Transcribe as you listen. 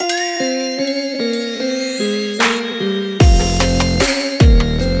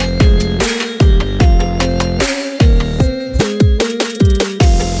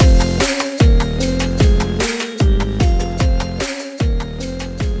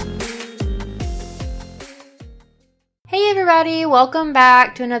everybody, welcome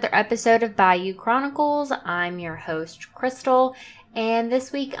back to another episode of Bayou Chronicles. I'm your host, Crystal, and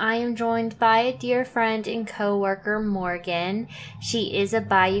this week I am joined by a dear friend and co-worker, Morgan. She is a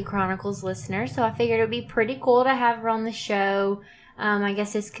Bayou Chronicles listener, so I figured it would be pretty cool to have her on the show. I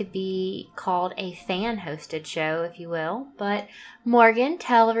guess this could be called a fan-hosted show, if you will. But Morgan,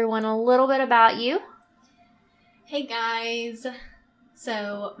 tell everyone a little bit about you. Hey guys,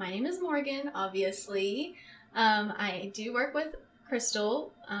 so my name is Morgan, obviously. I do work with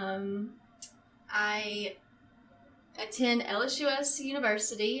Crystal. I attend LSUS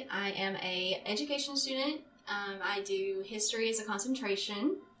University. I am a education student. I do history as a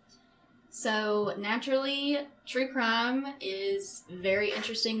concentration. So naturally, true crime is very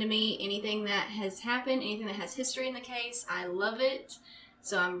interesting to me. Anything that has happened, anything that has history in the case, I love it.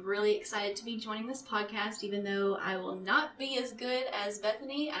 So I'm really excited to be joining this podcast, even though I will not be as good as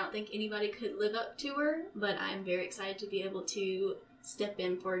Bethany. I don't think anybody could live up to her, but I'm very excited to be able to step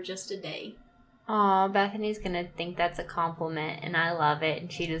in for just a day. Aw, Bethany's gonna think that's a compliment, and I love it,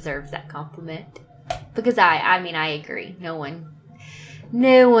 and she deserves that compliment. Because I agree. No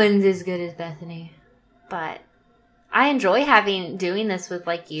one's as good as Bethany. But I enjoy doing this with,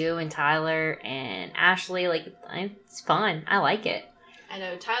 you and Tyler and Ashley. It's fun. I like it. I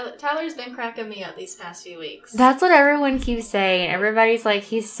know, Tyler's been cracking me up these past few weeks. That's what everyone keeps saying. Everybody's like,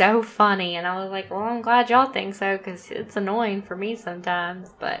 he's so funny. And I was like, well, I'm glad y'all think so, because it's annoying for me sometimes.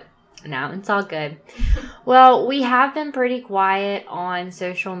 But no, it's all good. Well, we have been pretty quiet on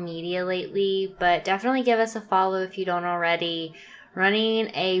social media lately, but definitely give us a follow if you don't already.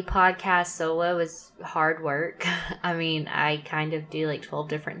 Running a podcast solo is hard work. I kind of do 12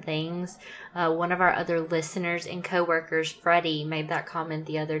 different things. One of our other listeners and coworkers, Freddie, made that comment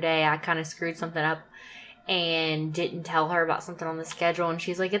the other day. I kind of screwed something up and didn't tell her about something on the schedule. And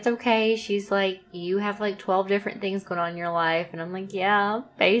she's like, it's okay. She's like, you have 12 different things going on in your life. And I'm like, yeah,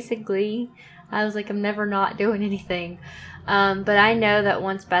 basically. I was like, I'm never not doing anything. But I know that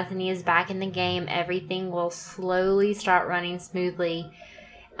once Bethany is back in the game, everything will slowly start running smoothly.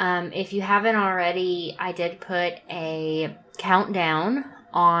 If you haven't already, I did put a countdown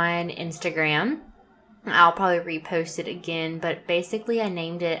on Instagram. I'll probably repost it again, but basically I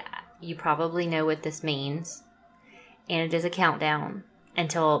named it, you probably know what this means. And it is a countdown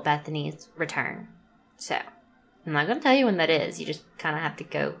until Bethany's return. So, I'm not going to tell you when that is. You just kind of have to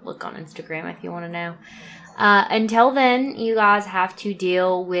go look on Instagram if you want to know. Until then, you guys have to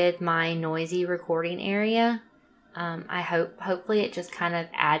deal with my noisy recording area. Hopefully it just kind of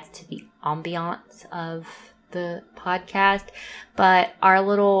adds to the ambiance of the podcast. But our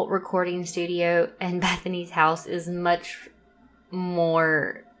little recording studio in Bethany's house is much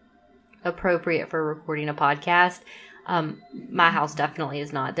more appropriate for recording a podcast. My house definitely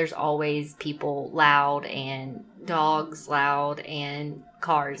is not. There's always people loud and dogs loud and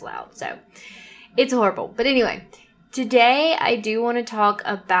cars loud. So it's horrible. But anyway, today I do want to talk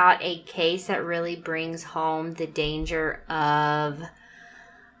about a case that really brings home the danger of,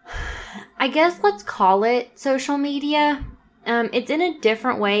 I guess let's call it social media. It's in a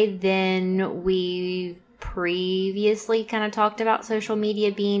different way than we previously kind of talked about social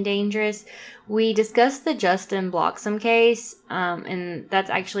media being dangerous. We discussed the Justin Bloxham case, and that's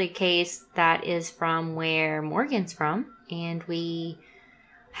actually a case that is from where Morgan's from, and we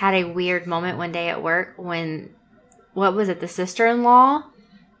had a weird moment one day at work when, what was it, the sister-in-law?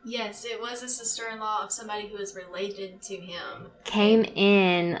 Yes, it was a sister-in-law of somebody who is related to him. Came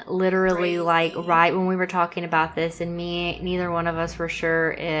in literally Crazy. right when we were talking about this, and neither one of us were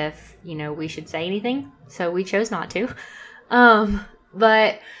sure if, we should say anything, so we chose not to.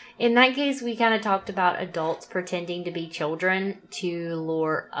 But in that case, we kind of talked about adults pretending to be children to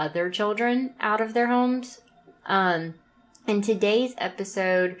lure other children out of their homes. In today's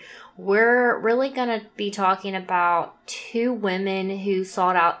episode, we're really going to be talking about two women who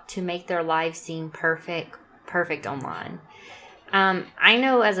sought out to make their lives seem perfect online. I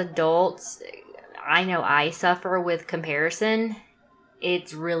know as adults, I suffer with comparison.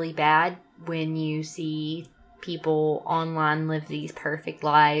 It's really bad when you see people online live these perfect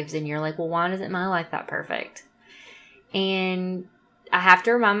lives and you're like, well, why isn't my life that perfect? And I have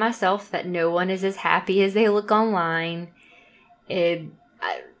to remind myself that no one is as happy as they look online. I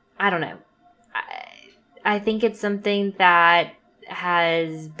don't know. I think it's something that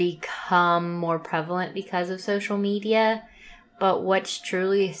has become more prevalent because of social media. But what's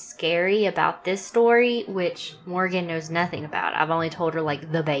truly scary about this story, which Morgan knows nothing about, I've only told her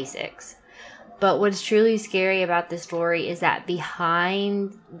the basics. But what's truly scary about this story is that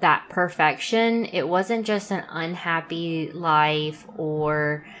behind that perfection, it wasn't just an unhappy life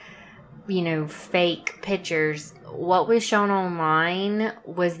or fake pictures. What was shown online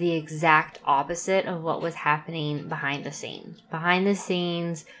was the exact opposite of what was happening behind the scenes. Behind the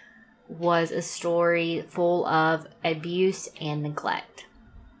scenes was a story full of abuse and neglect.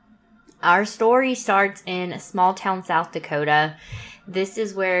 Our story starts in a small town, South Dakota. This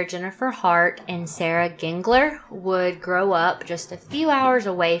is where Jennifer Hart and Sarah Gingler would grow up just a few hours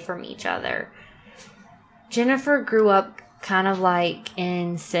away from each other. Jennifer grew up kind of like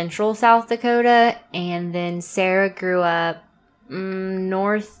in central South Dakota, and then Sarah grew up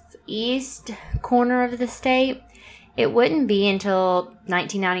northeast corner of the state. It wouldn't be until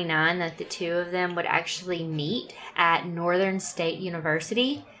 1999 that the two of them would actually meet at Northern State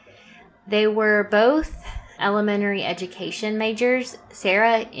University. They were both elementary education majors.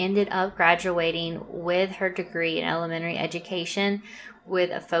 Sarah ended up graduating with her degree in elementary education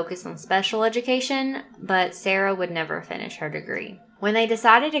with a focus on special education, but Sarah would never finish her degree. When they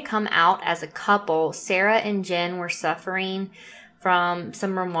decided to come out as a couple, Sarah and Jen were suffering from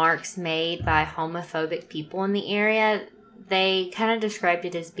some remarks made by homophobic people in the area. They kind of described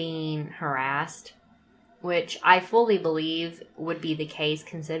it as being harassed, which I fully believe would be the case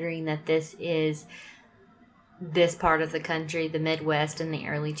considering that this is this part of the country, the Midwest, in the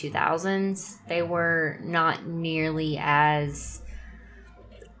early 2000s. They were not nearly as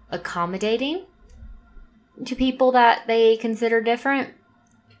accommodating to people that they consider different.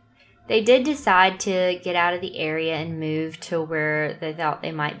 They did decide to get out of the area and move to where they thought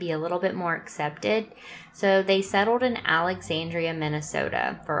they might be a little bit more accepted. So they settled in Alexandria,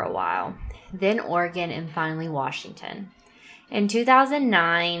 Minnesota for a while, then Oregon, and finally Washington. In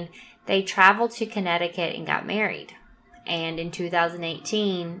 2009, they traveled to Connecticut and got married. And in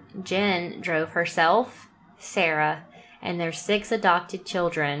 2018, Jen drove herself, Sarah, and their 6 adopted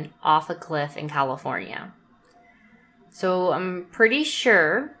children off a cliff in California. So I'm pretty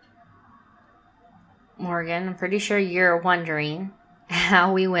sure, Morgan, you're wondering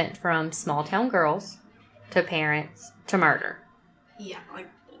how we went from small town girls to parents to murder. Yeah,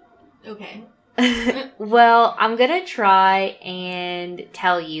 okay. Well, I'm going to try and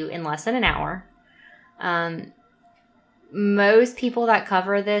tell you in less than an hour. Most people that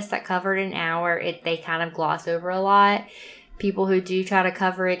cover this, that cover it in an hour, they kind of gloss over a lot. People who do try to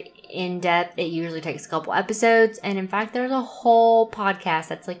cover it in depth, it usually takes a couple episodes. And in fact, there's a whole podcast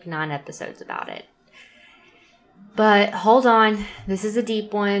that's like 9 episodes about it. But hold on. This is a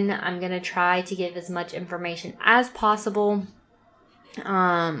deep one. I'm going to try to give as much information as possible.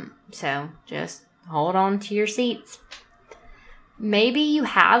 So just hold on to your seats. Maybe you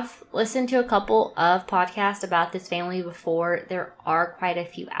have listened to a couple of podcasts about this family before. There are quite a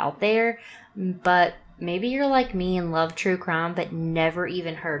few out there, but maybe you're like me and love true crime, but never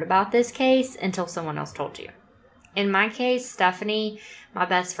even heard about this case until someone else told you. In my case, Stephanie, my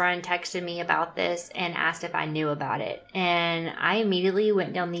best friend, texted me about this and asked if I knew about it. And I immediately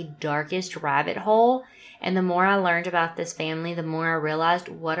went down the darkest rabbit hole. And the more I learned about this family, the more I realized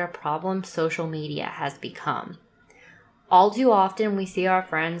what a problem social media has become. All too often, we see our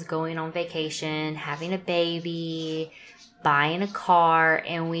friends going on vacation, having a baby, buying a car,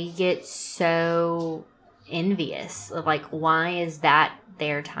 and we get so envious of why is that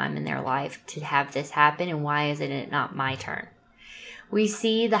their time in their life to have this happen, and why is it not my turn? We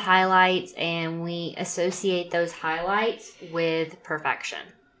see the highlights and we associate those highlights with perfection.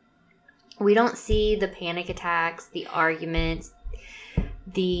 We don't see the panic attacks, the arguments,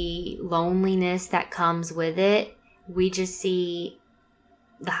 the loneliness that comes with it. We just see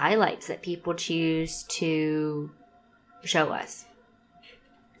the highlights that people choose to show us.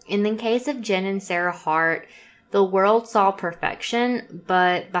 In the case of Jen and Sarah Hart, the world saw perfection,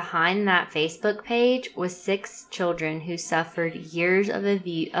 but behind that Facebook page was 6 children who suffered years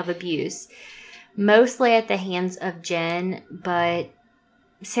of abuse, mostly at the hands of Jen, but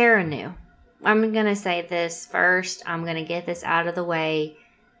Sarah knew. I'm going to say this first. I'm going to get this out of the way.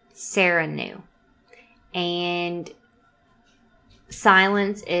 Sarah knew. And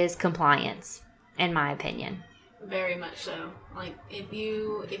silence is compliance, in my opinion. Very much so. If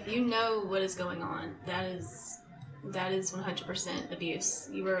you know what is going on, that is 100% abuse.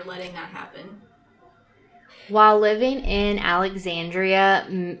 You were letting that happen. While living in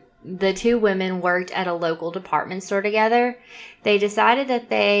Alexandria, the 2 women worked at a local department store together. They decided that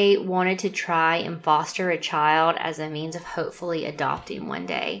they wanted to try and foster a child as a means of hopefully adopting one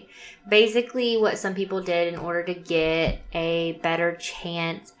day. Basically, what some people did in order to get a better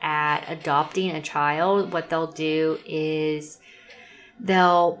chance at adopting a child, what they'll do is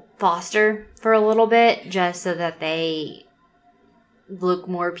they'll foster for a little bit just so that they look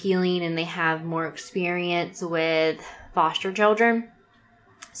more appealing and they have more experience with foster children.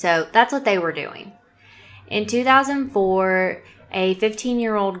 So that's what they were doing. In 2004, a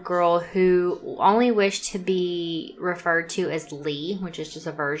 15-year-old girl who only wished to be referred to as Lee, which is just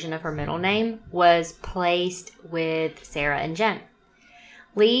a version of her middle name, was placed with Sarah and Jen.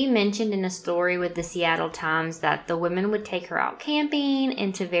 Lee mentioned in a story with the Seattle Times that the women would take her out camping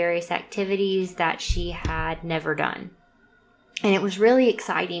and to various activities that she had never done. And it was really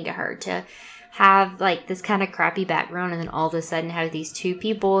exciting to her to have like this kind of crappy background and then all of a sudden have these two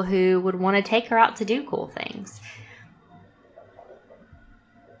people who would want to take her out to do cool things.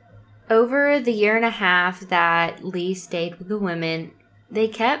 Over the year and a half that Lee stayed with the women, they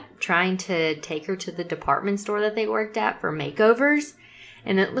kept trying to take her to the department store that they worked at for makeovers.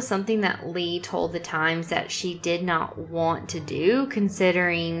 And it was something that Lee told the Times that she did not want to do,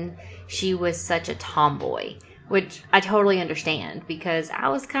 considering she was such a tomboy. Which I totally understand, because I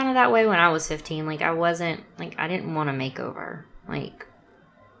was kind of that way when I was 15. Like, I didn't want a makeover. Like,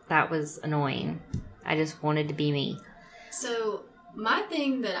 that was annoying. I just wanted to be me. So, my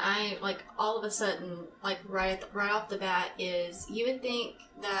thing that I, like, all of a sudden, like, right off the bat is, you would think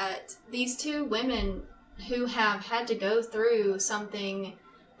that these two women who have had to go through something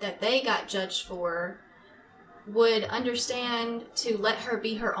that they got judged for would understand to let her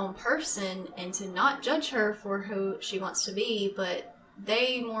be her own person and to not judge her for who she wants to be, but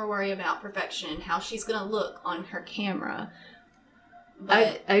they more worry about perfection and how she's going to look on her camera.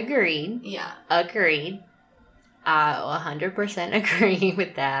 But agreed. Yeah. Agreed. I 100% agree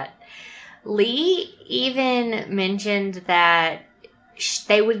with that. Lee even mentioned that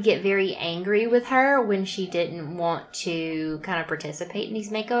they would get very angry with her when she didn't want to kind of participate in these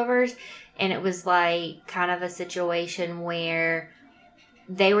makeovers. And it was like kind of a situation where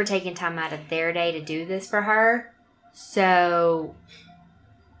they were taking time out of their day to do this for her. So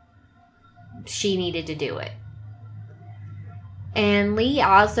she needed to do it. And Lee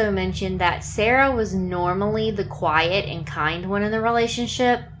also mentioned that Sarah was normally the quiet and kind one in the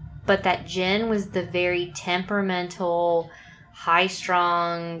relationship, but that Jen was the very temperamental,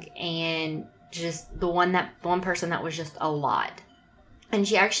 high-strung, and just the one person that was just a lot. And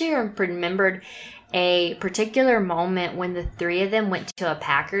she actually remembered a particular moment when the three of them went to a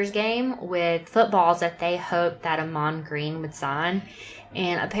Packers game with footballs that they hoped that Amon Green would sign.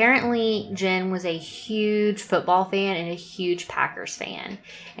 And apparently Jen was a huge football fan and a huge Packers fan.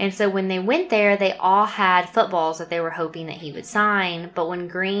 And so when they went there, they all had footballs that they were hoping that he would sign. But when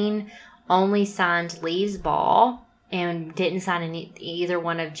Green only signed Lee's ball and didn't sign either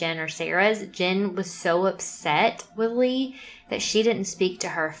one of Jen or Sarah's, Jen was so upset with Lee that she didn't speak to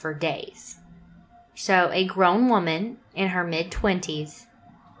her for days. So a grown woman in her mid-20s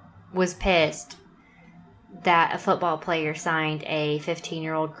was pissed that a football player signed a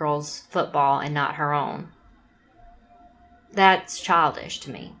 15-year-old girl's football and not her own. That's childish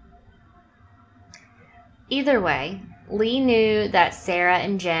to me. Either way, Lee knew that Sarah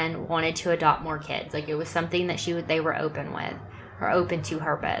and Jen wanted to adopt more kids. Like, it was something that they were open to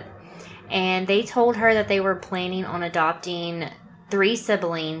her with. And they told her that they were planning on adopting 3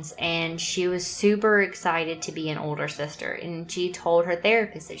 siblings, and she was super excited to be an older sister. And she told her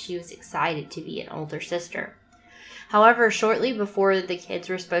therapist that she was excited to be an older sister. However, shortly before the kids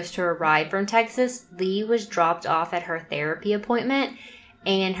were supposed to arrive from Texas, Lee was dropped off at her therapy appointment,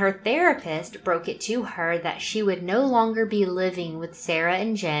 and her therapist broke it to her that she would no longer be living with Sarah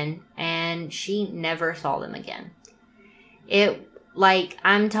and Jen, and she never saw them again.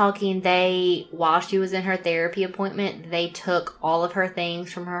 I'm talking, while she was in her therapy appointment, they took all of her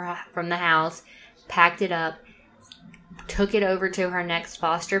things from the house, packed it up, took it over to her next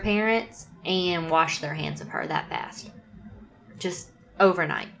foster parents, and washed their hands of her that fast. Just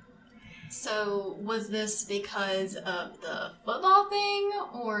overnight. So, was this because of the football thing,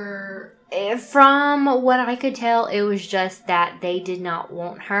 or? From what I could tell, it was just that they did not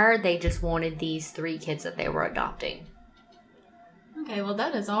want her. They just wanted these 3 kids that they were adopting. Okay, well,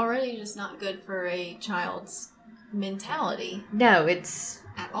 that is already just not good for a child's mentality. No, it's...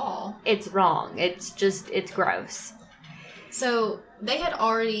 At all. It's wrong. It's gross. So, they had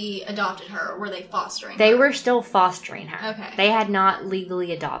already adopted her, or were they fostering her? They were still fostering her. Okay. They had not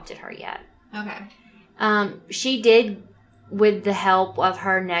legally adopted her yet. Okay. She did, with the help of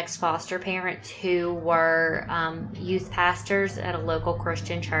her next foster parents, who were youth pastors at a local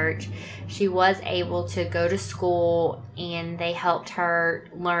Christian church, she was able to go to school, and they helped her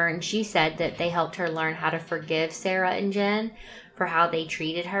learn. She said that they helped her learn how to forgive Sarah and Jen for how they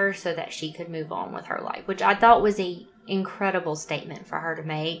treated her so that she could move on with her life, which I thought was a incredible statement for her to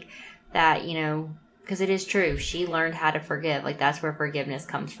make, that, because it is true. She learned how to forgive. Like, that's where forgiveness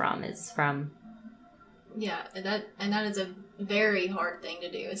comes from, is from Yeah, that is a very hard thing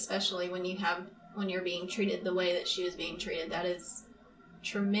to do, especially when you're being treated the way that she was being treated. That is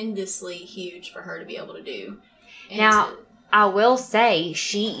tremendously huge for her to be able to do. And now, I will say,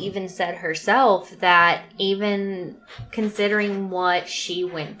 she even said herself that even considering what she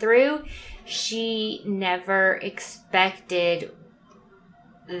went through, she never expected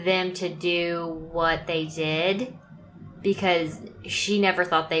them to do what they did, because she never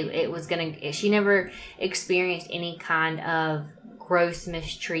thought she never experienced any kind of gross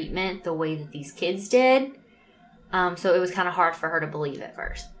mistreatment the way that these kids did. So it was kind of hard for her to believe at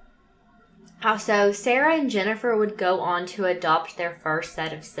first. Also, Sarah and Jennifer would go on to adopt their first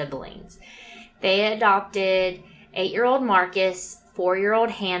set of siblings. They adopted 8-year-old Marcus,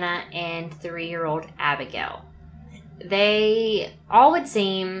 4-year-old Hannah, and 3-year-old Abigail. They all would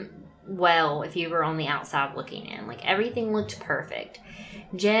seem well if you were on the outside looking in. Like, everything looked perfect.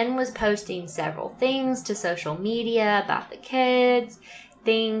 Jen was posting several things to social media about the kids,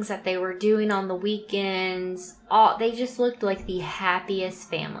 things that they were doing on the weekends. They just looked like the happiest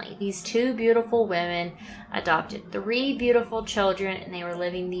family. These 2 beautiful women adopted 3 beautiful children, and they were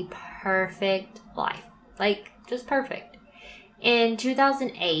living the perfect life. Like, just perfect. In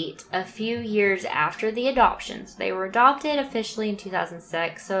 2008, a few years after the adoptions, they were adopted officially in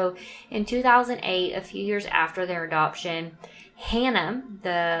 2006. So in 2008, a few years after their adoption, Hannah,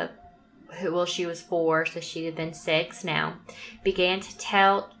 she was 4, so she'd have been 6 now, began to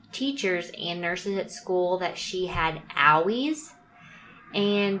tell teachers and nurses at school that she had owies,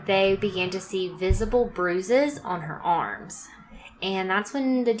 and they began to see visible bruises on her arms. And that's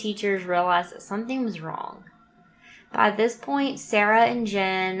when the teachers realized that something was wrong. By this point, Sarah and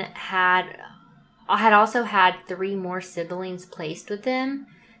Jen had also had 3 more siblings placed with them: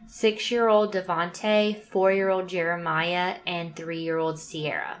 6-year-old Devontae, 4-year-old Jeremiah, and 3-year-old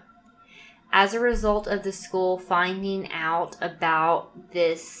Sierra. As a result of the school finding out about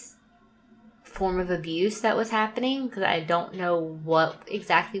this form of abuse that was happening, because I don't know what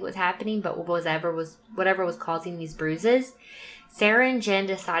exactly was happening, but whatever was causing these bruises, Sarah and Jen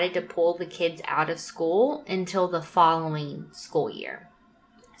decided to pull the kids out of school until the following school year.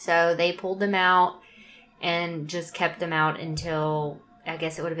 So they pulled them out and just kept them out until, I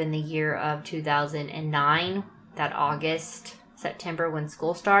guess it would have been the year of 2009, that August, September when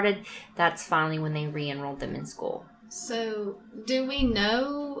school started. That's finally when they re-enrolled them in school. So do we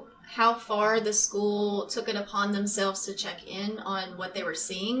know how far the school took it upon themselves to check in on what they were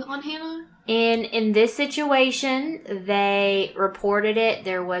seeing on Hannah? In this situation, they reported it.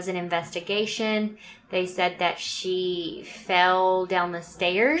 There was an investigation. They said that she fell down the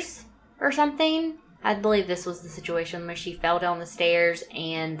stairs or something. I believe this was the situation where she fell down the stairs,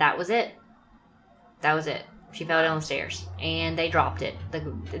 and that was it. That was it. She fell down the stairs, and they dropped it.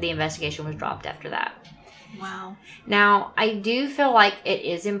 The investigation was dropped after that. Wow. Now, I do feel like it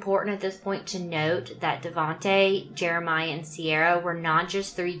is important at this point to note that Devontae, Jeremiah, and Sierra were not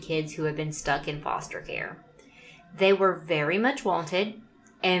just 3 kids who had been stuck in foster care. They were very much wanted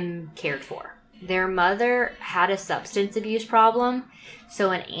and cared for. Their mother had a substance abuse problem,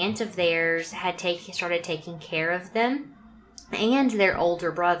 so an aunt of theirs had started taking care of them and their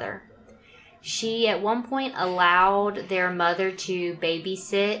older brother. She, at one point, allowed their mother to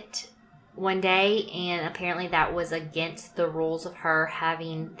babysit one day, and apparently that was against the rules of her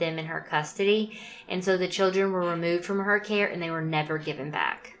having them in her custody, and so the children were removed from her care and they were never given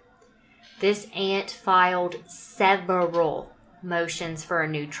back. This aunt filed several motions for a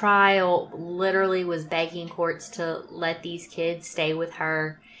new trial, literally was begging courts to let these kids stay with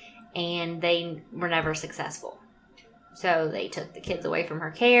her, and they were never successful. So they took the kids away from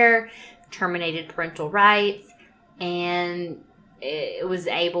her care, terminated parental rights, and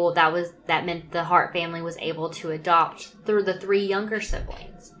that meant the Hart family was able to adopt through the 3 younger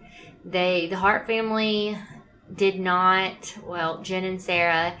siblings. The Hart family Jen and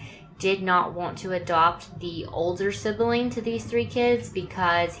Sarah did not want to adopt the older sibling to these 3 kids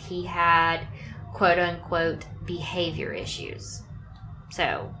because he had quote unquote behavior issues.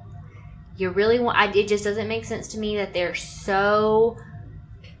 So it just doesn't make sense to me that they're so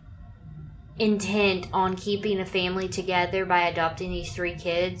intent on keeping a family together by adopting these 3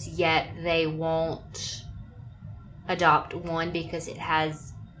 kids, yet they won't adopt one because it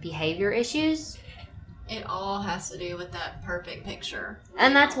has behavior issues. It all has to do with that perfect picture.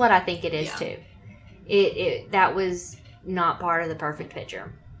 And that's what I think it is too. That was not part of the perfect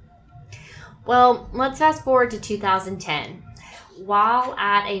picture. Well, let's fast forward to 2010. While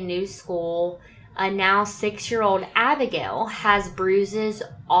at a new school, a now 6-year-old Abigail has bruises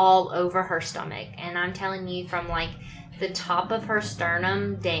all over her stomach. And I'm telling you, from like the top of her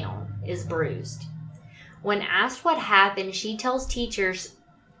sternum down is bruised. When asked what happened, she tells teachers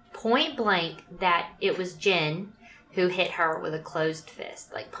point blank that it was Jen who hit her with a closed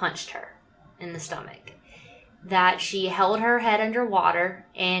fist, like punched her in the stomach. That she held her head underwater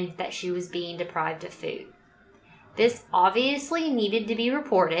and that she was being deprived of food. This obviously needed to be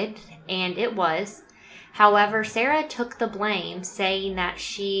reported, and it was. However, Sarah took the blame, saying that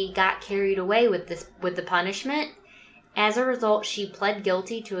she got carried away with the punishment. As a result, she pled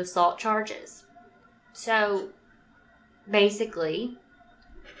guilty to assault charges. So, basically,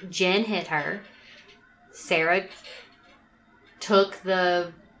 Jen hit her. Sarah took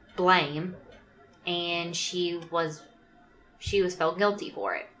the blame, and she was felt guilty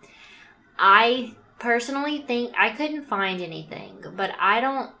for it. I personally think I couldn't find anything, but I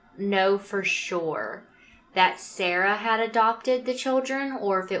don't know for sure that Sarah had adopted the children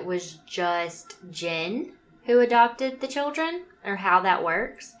or if it was just Jen who adopted the children or how that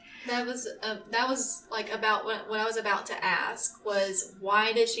works. That was like about what I was about to ask was,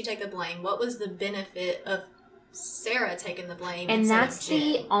 why did she take the blame? What was the benefit of Sarah taking the blame? And that's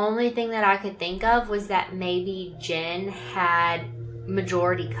the only thing that I could think of, was that maybe Jen had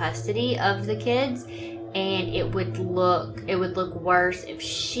majority custody of the kids, and it would look worse if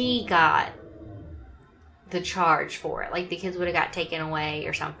she got the charge for it. Like the kids would have got taken away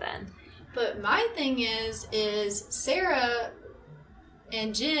or something. But my thing is Sarah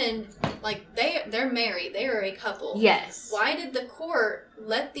and Jen, like they're married. They are a couple. Yes. Why did the court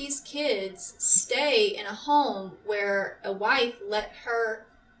let these kids stay in a home where a wife let her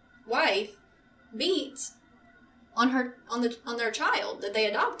wife beat on their child that they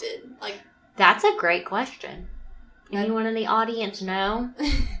adopted? Like, that's a great question. Anyone in the audience know?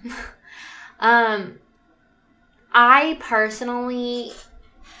 I personally,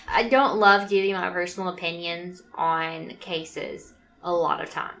 I don't love giving my personal opinions on cases a lot of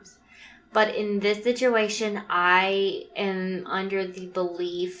times. But in this situation, I am under the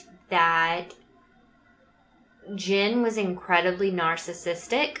belief that Jen was incredibly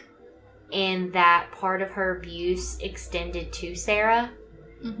narcissistic and that part of her abuse extended to Sarah.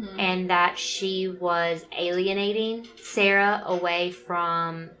 Mm-hmm. And that she was alienating Sarah away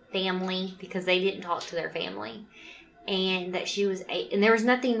from family because they didn't talk to their family. And that she was, and there was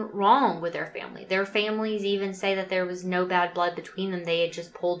nothing wrong with their family. Their families even say that there was no bad blood between them. They had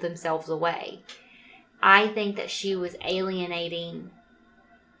just pulled themselves away. I think that she was alienating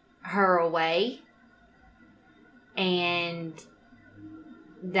her away. And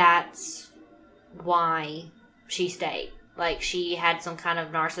that's why she stayed. Like, she had some kind of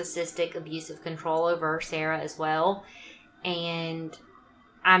narcissistic, abusive control over Sarah as well. And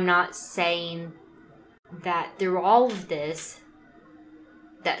I'm not saying that through all of this,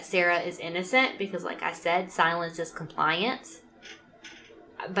 that Sarah is innocent, because like I said, silence is compliance.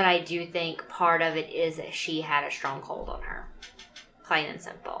 But I do think part of it is that she had a strong hold on her. Plain and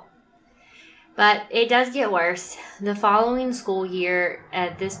simple. But it does get worse. The following school year,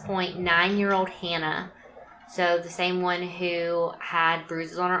 at this point, 9-year-old Hannah, so the same one who had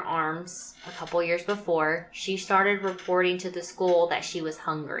bruises on her arms a couple years before, she started reporting to the school that she was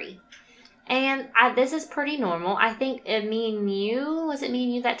hungry. And this is pretty normal. I think was it me and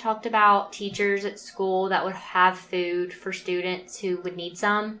you that talked about teachers at school that would have food for students who would need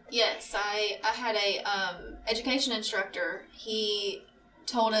some? Yes, I had a education instructor. He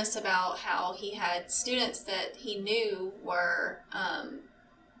told us about how he had students that he knew were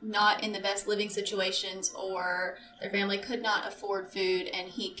not in the best living situations, or their family could not afford food, and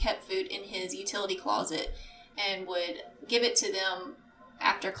he kept food in his utility closet and would give it to them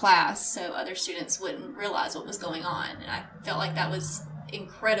after class so other students wouldn't realize what was going on. And I felt like that was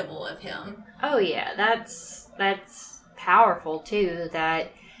incredible of him. Oh yeah, that's powerful too,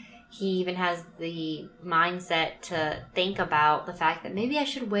 that he even has the mindset to think about the fact that maybe I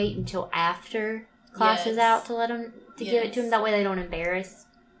should wait until after class is out to let him give it to him. That way they don't embarrass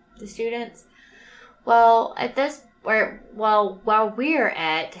the students. Well, while we're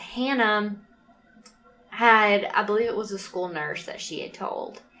at, Hannah had, I believe it was a school nurse that she had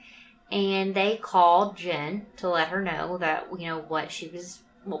told, and they called Jen to let her know that,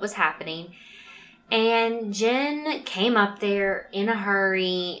 what was happening. And Jen came up there in a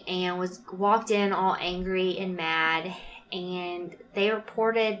hurry and walked in all angry and mad, and they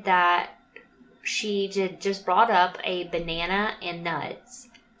reported that she just brought up a banana and nuts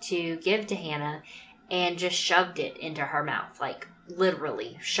to give to Hannah and just shoved it into her mouth, like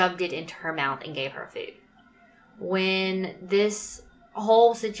literally shoved it into her mouth and gave her food. When this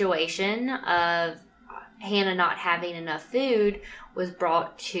whole situation of Hannah not having enough food was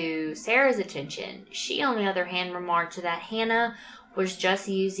brought to Sarah's attention, she, on the other hand, remarked that Hannah was just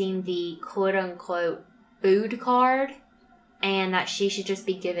using the quote-unquote food card and that she should just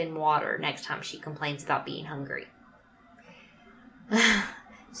be given water next time she complains about being hungry.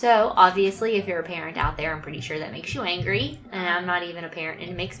 So, obviously, if you're a parent out there, I'm pretty sure that makes you angry. And I'm not even a parent, and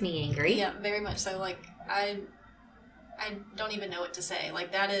it makes me angry. Yeah, very much so. Like, I don't even know what to say.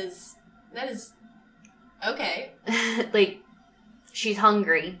 Like, that is okay. Like, she's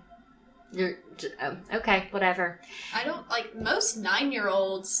hungry. Okay, whatever. I don't, like, most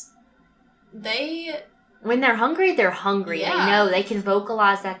 9-year-olds, when they're hungry, they're hungry. Yeah. They know. They can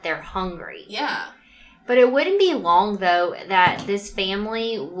vocalize that they're hungry. Yeah. But it wouldn't be long, though, that this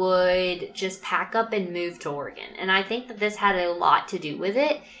family would just pack up and move to Oregon. And I think that this had a lot to do with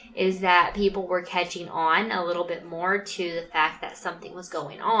it, is that people were catching on a little bit more to the fact that something was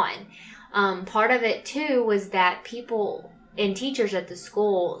going on. Part of it, too, was that people and teachers at the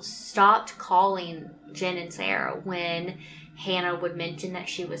school stopped calling Jen and Sarah when Hannah would mention that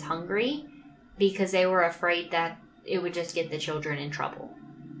she was hungry because they were afraid that it would just get the children in trouble.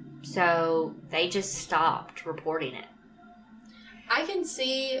 So they just stopped reporting it. I can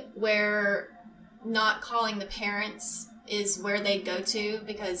see where not calling the parents is where they go to,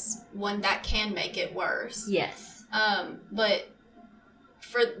 because one, that can make it worse. Yes. But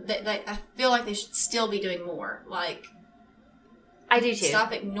I feel like they should still be doing more. Like, I do too.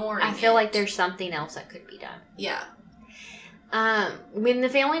 Stop ignoring I feel like there's something else that could be done. Yeah. When the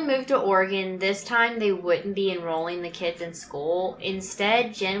family moved to Oregon, this time they wouldn't be enrolling the kids in school.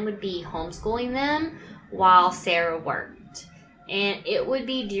 Instead, Jen would be homeschooling them while Sarah worked. And it would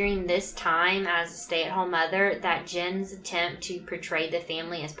be during this time, as a stay-at-home mother, that Jen's attempt to portray the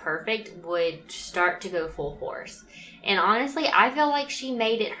family as perfect would start to go full force. And honestly, I feel like she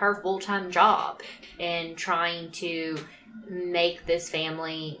made it her full-time job in trying to make this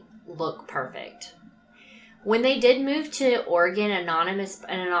family look perfect. When they did move to Oregon, an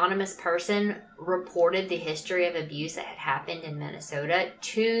anonymous person reported the history of abuse that had happened in Minnesota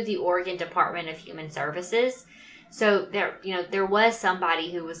to the Oregon Department of Human Services. So there was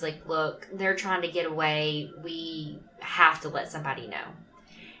somebody who was like, look, they're trying to get away. We have to let somebody know.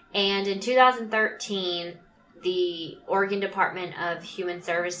 And in 2013, the Oregon Department of Human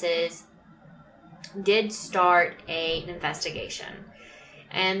Services did start an investigation.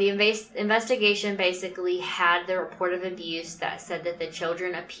 And the investigation basically had the report of abuse that said that the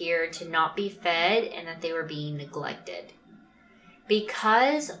children appeared to not be fed and that they were being neglected.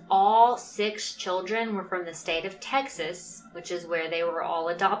 Because all 6 children were from the state of Texas, which is where they were all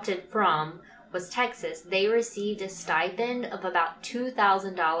adopted from, was Texas, they received a stipend of about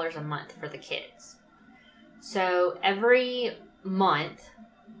 $2,000 a month for the kids. So every month,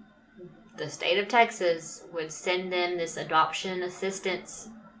 the state of Texas would send them this adoption assistance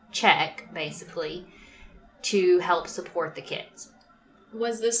check, basically, to help support the kids.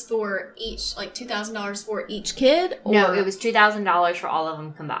 Was this for each, like $2,000 for each kid? Or? No, it was $2,000 for all of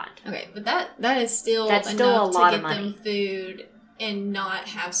them combined. Okay, but that is still enough a lot to get of money. them food and not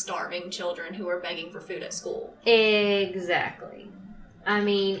have starving children who are begging for food at school. Exactly. I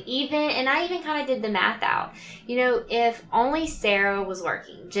mean, I even kind of did the math out. You know, if only Sarah was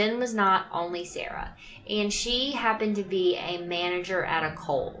working, Jen was not only Sarah, and she happened to be a manager at a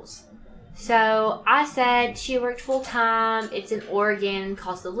Kohl's. So I said she worked full time. It's in Oregon.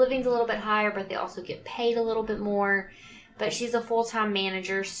 Cost of living's a little bit higher, but they also get paid a little bit more. But she's a full-time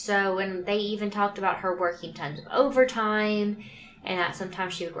manager, so, and they even talked about her working tons of overtime, and that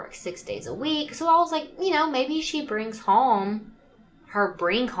sometimes she would work 6 days a week. So I was like, you know, maybe she brings home, her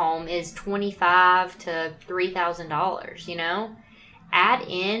bring home is $2,500 to $3,000, you know? Add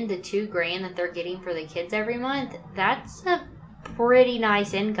in the $2,000 that they're getting for the kids every month, that's a pretty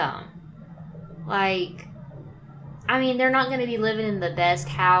nice income. Like, I mean, they're not going to be living in the best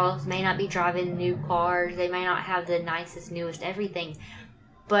house, may not be driving new cars, they may not have the nicest, newest everything,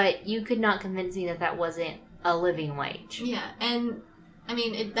 but you could not convince me that that wasn't a living wage. Yeah, and, I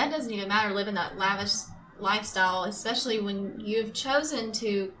mean, that doesn't even matter living that lavish lifestyle, especially when you've chosen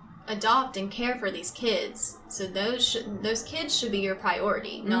to adopt and care for these kids. So those kids should be your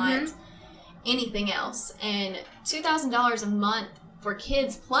priority, not anything else. And $2,000 a month for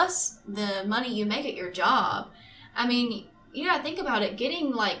kids plus the money you make at your job. I mean, you gotta think about it.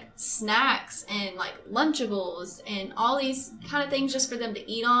 Getting like snacks and like Lunchables and all these kind of things just for them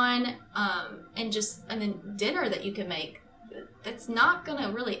to eat on, and then dinner that you can make. That's not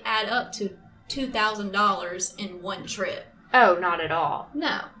gonna really add up to $2,000 in one trip. Oh, not at all.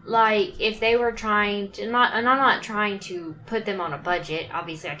 No. Like, if they were trying to, and I'm not trying to put them on a budget,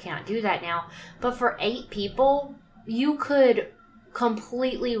 obviously I can't do that now, but for 8 people, you could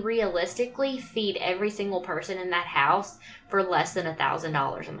completely realistically feed every single person in that house for less than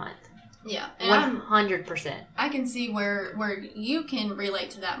 $1,000 a month. Yeah. And 100%. I can see where you can relate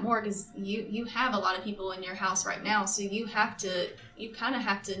to that more because you have a lot of people in your house right now, so you kind of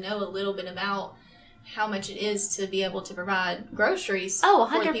have to know a little bit about how much it is to be able to provide groceries for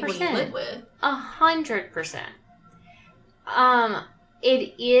the people you live with. 100%.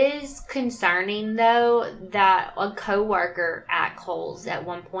 It is concerning, though, that a coworker at Kohl's at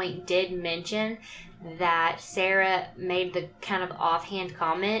one point did mention that Sarah made the kind of offhand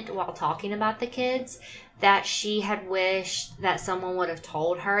comment while talking about the kids that she had wished that someone would have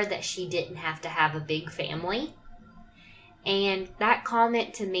told her that she didn't have to have a big family. And that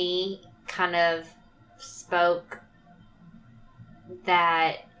comment to me kind of spoke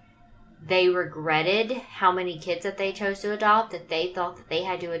that they regretted how many kids that they chose to adopt, that they thought that they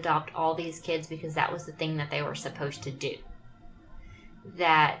had to adopt all these kids because that was the thing that they were supposed to do.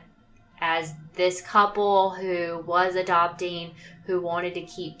 That as this couple who was adopting, who wanted to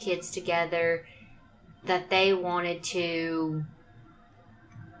keep kids together, that they wanted to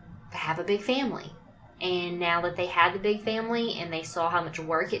have a big family. And now that they had the big family and they saw how much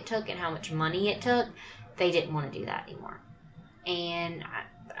work it took and how much money it took, they didn't want to do that anymore. And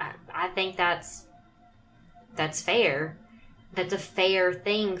I think that's fair. That's a fair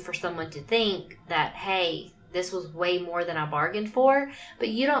thing for someone to think that, hey, this was way more than I bargained for. But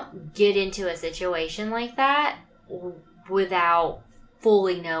you don't get into a situation like that without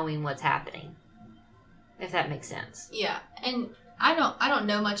fully knowing what's happening. If that makes sense. Yeah, and I don't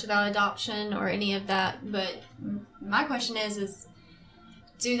know much about adoption or any of that, but my question is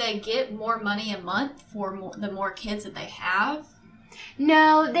do they get more money a month for the more kids that they have?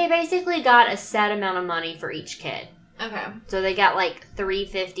 No, they basically got a set amount of money for each kid. Okay. So they got like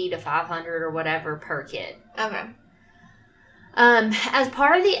 $350 to $500 or whatever per kid. Okay. As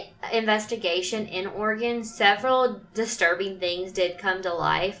part of the investigation in Oregon, several disturbing things did come to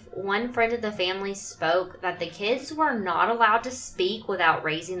life. One friend of the family spoke that the kids were not allowed to speak without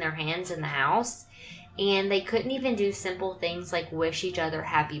raising their hands in the house, and they couldn't even do simple things like wish each other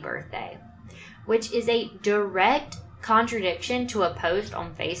happy birthday, which is a direct contradiction to a post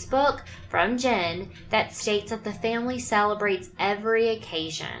on Facebook from Jen that states that the family celebrates every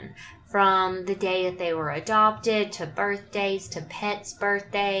occasion, from the day that they were adopted, to birthdays, to pets'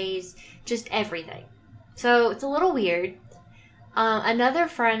 birthdays, just everything. So it's a little weird. Another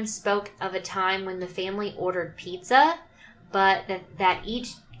friend spoke of a time when the family ordered pizza, but that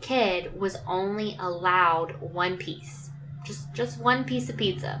each kid was only allowed one piece. Just one piece of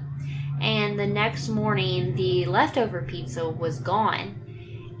pizza. And the next morning, the leftover pizza was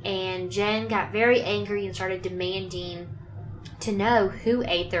gone. And Jen got very angry and started demanding to know who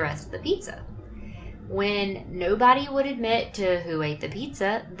ate the rest of the pizza. When nobody would admit to who ate the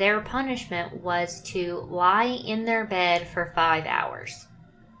pizza, their punishment was to lie in their bed for 5 hours.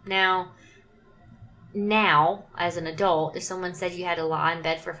 Now, as an adult, if someone said you had to lie in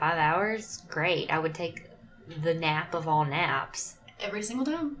bed for 5 hours, great. I would take the nap of all naps. Every single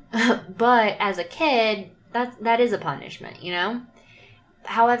time. But as a kid, that is a punishment, you know?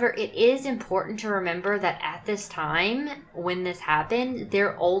 However, it is important to remember that at this time, when this happened,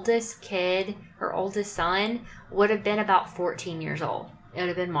 their oldest kid, her oldest son, would have been about 14 years old. It would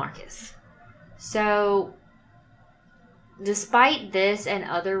have been Marcus. So, despite this and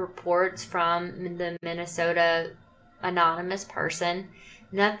other reports from the Minnesota anonymous person,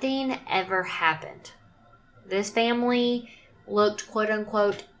 nothing ever happened. This family looked,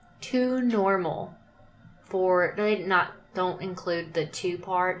 quote-unquote, too normal for... Don't include the "to"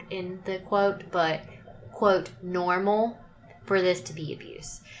 part in the quote, but, quote, normal for this to be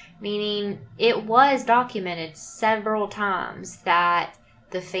abuse. Meaning, it was documented several times that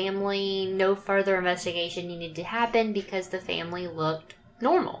the family, no further investigation needed to happen because the family looked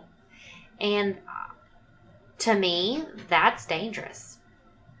normal. And to me, that's dangerous.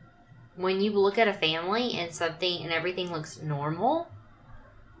 When you look at a family and everything looks normal,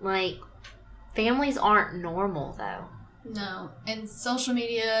 like, families aren't normal, though. No, and social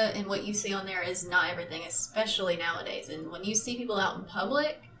media and what you see on there is not everything, especially nowadays. And when you see people out in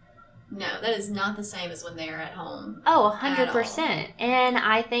public, no, that is not the same as when they're at home. Oh, 100%. And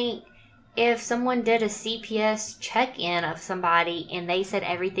I think if someone did a CPS check-in of somebody and they said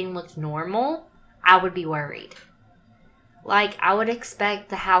everything looked normal, I would be worried. Like, I would expect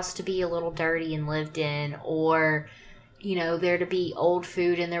the house to be a little dirty and lived in, or... you know, there to be old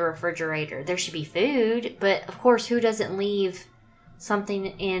food in the refrigerator. There should be food, but of course, who doesn't leave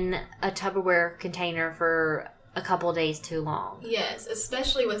something in a Tupperware container for a couple of days too long? Yes,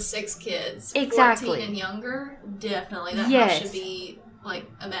 especially with 6 kids. Exactly. 14 and younger, definitely. That yes. house should be like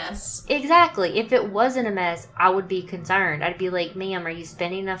a mess. Exactly. If it wasn't a mess, I would be concerned. I'd be like, ma'am, are you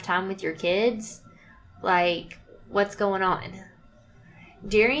spending enough time with your kids? Like, what's going on?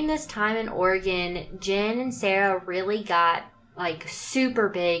 During this time in Oregon, Jen and Sarah really got, like, super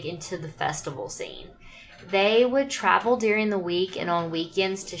big into the festival scene. They would travel during the week and on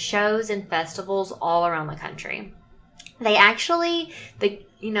weekends to shows and festivals all around the country. They actually,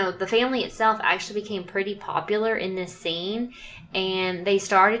 the family itself actually became pretty popular in this scene, and they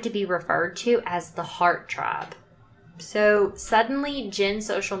started to be referred to as the Hart tribe. So suddenly, Jen's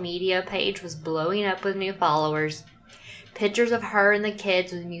social media page was blowing up with new followers. Pictures of her and the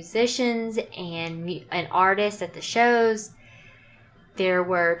kids with musicians and artists at the shows. There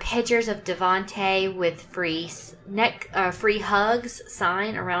were pictures of Devontae with free hugs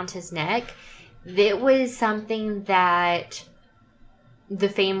sign around his neck. It was something that the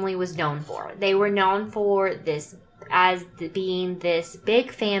family was known for. They were known for this as being this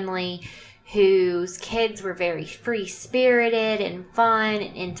big family whose kids were very free-spirited and fun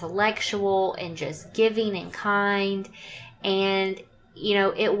and intellectual and just giving and kind. And,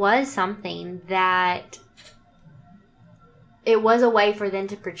 it was something that it was a way for them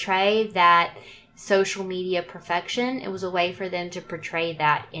to portray that social media perfection. It was a way for them to portray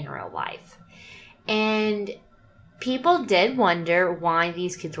that in real life. And people did wonder why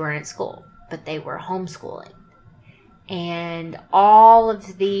these kids weren't at school, but they were homeschooling. And all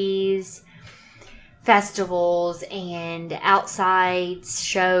of these festivals and outside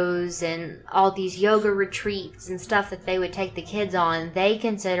shows and all these yoga retreats and stuff that they would take the kids on, they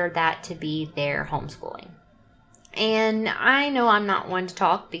considered that to be their homeschooling. And I know I'm not one to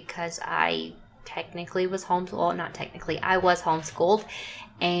talk because I technically was homeschooled. Well, not technically. I was homeschooled.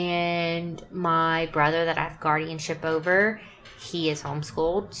 And my brother that I have guardianship over, he is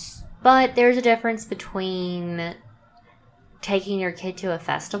homeschooled. But there's a difference between taking your kid to a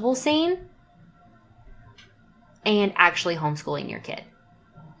festival scene and actually homeschooling your kid.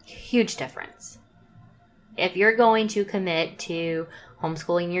 Huge difference. If you're going to commit to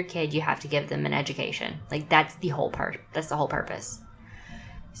homeschooling your kid, you have to give them an education. Like, that's the whole purpose.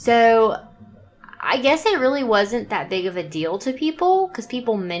 So I guess it really wasn't that big of a deal to people because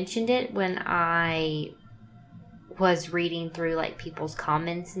people mentioned it when I was reading through like people's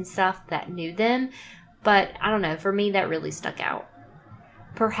comments and stuff that knew them. But I don't know, for me that really stuck out.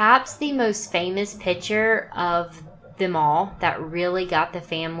 Perhaps the most famous picture of them all that really got the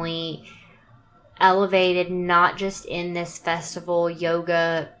family elevated, not just in this festival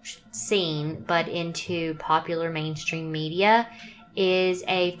yoga scene, but into popular mainstream media, is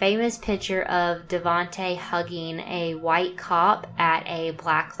a famous picture of Devontae hugging a white cop at a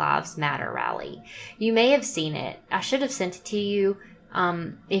Black Lives Matter rally. You may have seen it. I should have sent it to you.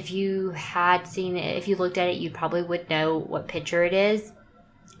 If you had seen it, if you looked at it, you probably would know what picture it is.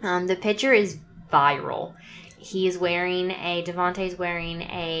 The picture is viral. Devontae's wearing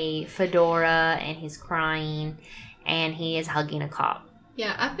a fedora and he's crying and he is hugging a cop.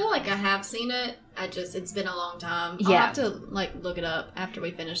 Yeah, I feel like I have seen it. It's been a long time. Yeah. I'll have to look it up after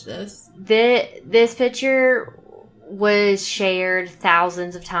we finish this. This picture was shared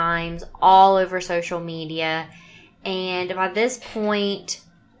thousands of times all over social media. And by this point,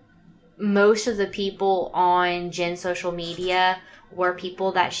 most of the people on Jen's social media were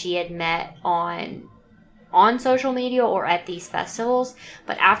people that she had met on social media or at these festivals.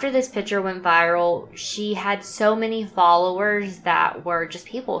 But after this picture went viral, she had so many followers that were just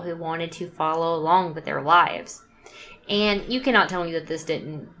people who wanted to follow along with their lives. And you cannot tell me that this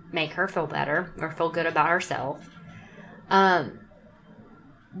didn't make her feel better or feel good about herself.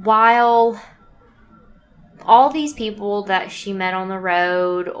 While all these people that she met on the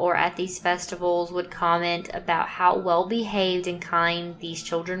road or at these festivals would comment about how well behaved and kind these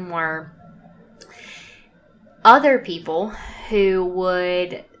children were, other people who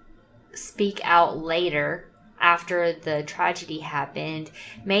would speak out later after the tragedy happened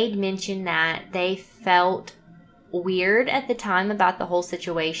made mention that they felt weird at the time about the whole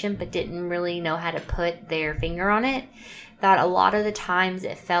situation but didn't really know how to put their finger on it. That a lot of the times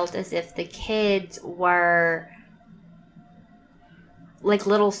it felt as if the kids were like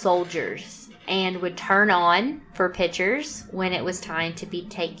little soldiers and would turn on for pictures when it was time to be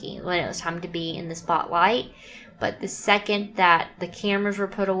in the spotlight. But the second that the cameras were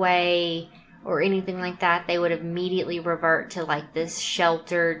put away or anything like that, they would immediately revert to like this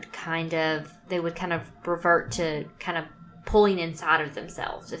sheltered they would kind of revert to kind of pulling inside of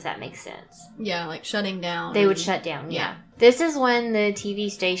themselves, if that makes sense. Yeah, like shutting down. They would shut down, yeah. This is when the TV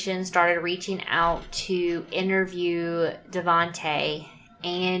station started reaching out to interview Devontae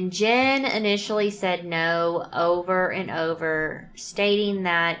And Jen initially said no over and over, stating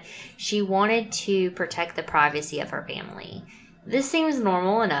that she wanted to protect the privacy of her family. This seems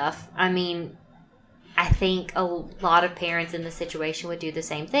normal enough. I mean, I think a lot of parents in this situation would do the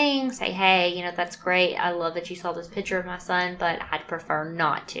same thing. Say, hey, that's great. I love that you saw this picture of my son, but I'd prefer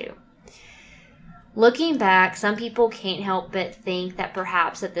not to. Looking back, some people can't help but think that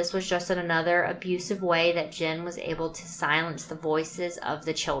perhaps that this was just another abusive way that Jen was able to silence the voices of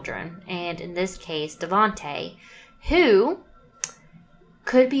the children. And in this case, Devontae, who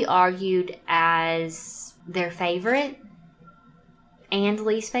could be argued as their favorite and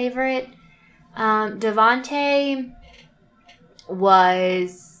least favorite. Devontae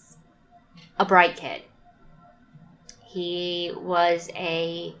was a bright kid. He was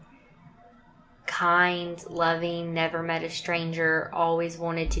a kind, loving, never met a stranger, always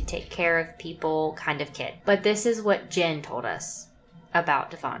wanted to take care of people kind of kid. But this is what Jen told us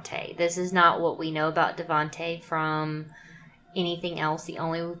about Devontae. This is not what we know about Devontae from anything else. The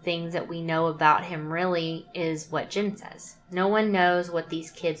only things that we know about him really is what Jen says. No one knows what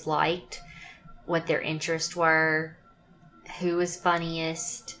these kids liked, what their interests were, who was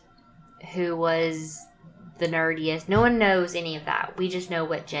funniest, who was the nerdiest. No one knows any of that. We just know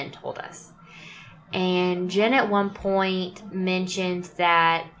what Jen told us. And Jen at one point mentioned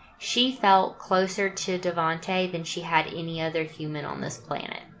that she felt closer to Devontae than she had any other human on this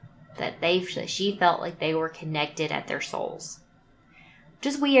planet. That she felt like they were connected at their souls.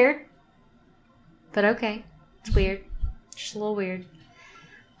 Just weird. But okay. It's weird. Just a little weird.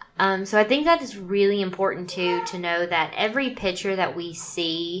 So I think that is really important too, to know that every picture that we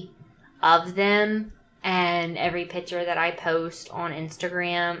see of them and every picture that I post on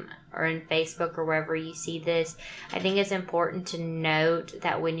Instagram or in Facebook or wherever you see this, I think it's important to note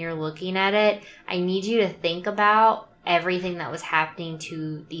that when you're looking at it, I need you to think about everything that was happening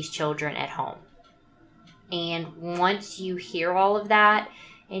to these children at home. And once you hear all of that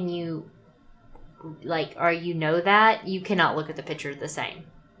and you know that, you cannot look at the picture the same.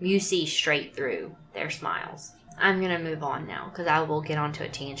 You see straight through their smiles. I'm going to move on now because I will get onto a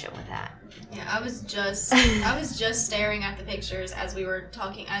tangent with that. Yeah, I was just staring at the pictures as you were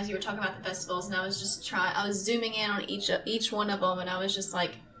talking about the festivals, and I was zooming in on each one of them, and I was just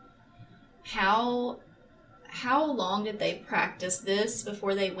like, how long did they practice this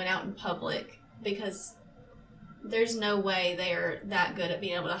before they went out in public? Because there's no way they are that good at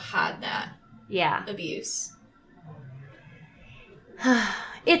being able to hide that abuse.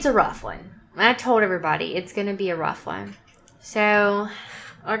 It's a rough one. I told everybody it's going to be a rough one. So,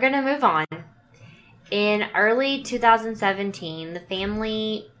 we're going to move on. In early 2017, the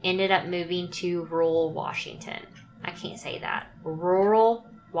family ended up moving to rural Washington. I can't say that. Rural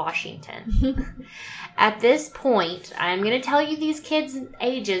Washington. At this point, I'm going to tell you these kids'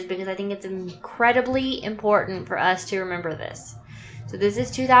 ages because I think it's incredibly important for us to remember this. So, this is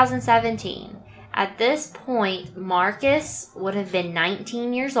 2017. At this point, Marcus would have been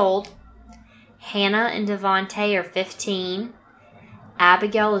 19 years old. Hannah and Devontae are 15.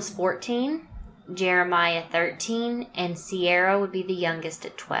 Abigail is 14. Jeremiah 13. And Sierra would be the youngest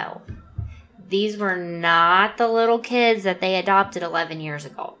at 12. These were not the little kids that they adopted 11 years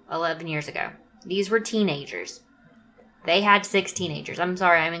ago. These were teenagers. They had 6 teenagers. I'm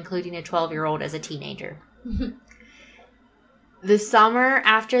sorry, I'm including a 12-year-old as a teenager. The summer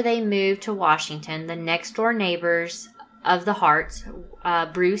after they moved to Washington, the next-door neighbors of the Harts,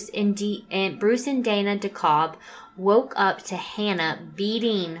 Bruce and Dana DeKalb, woke up to Hannah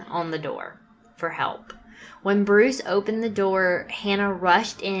beating on the door for help. When Bruce opened the door, Hannah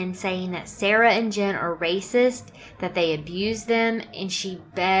rushed in saying that Sarah and Jen are racist, that they abused them, and she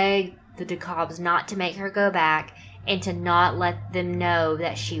begged the DeKalbs not to make her go back and to not let them know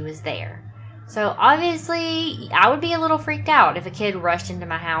that she was there. So obviously, I would be a little freaked out if a kid rushed into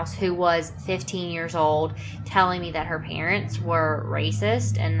my house who was 15 years old telling me that her parents were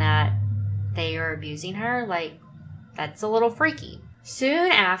racist and that they are abusing her. Like, that's a little freaky.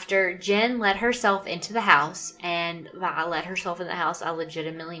 Soon after, Jen let herself into the house, and by let herself in the house, I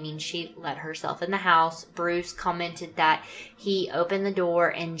legitimately mean she let herself in the house. Bruce commented that he opened the door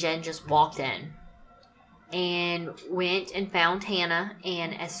and Jen just walked in and went and found Hannah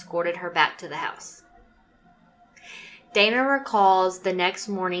and escorted her back to the house. Dana recalls the next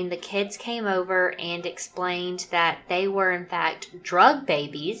morning the kids came over and explained that they were in fact drug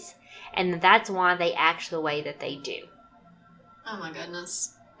babies and that's why they act the way that they do. Oh my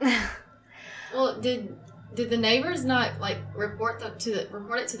goodness. Well, did the neighbors not report it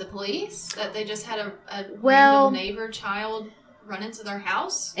to the police that they just had a random neighbor child run into their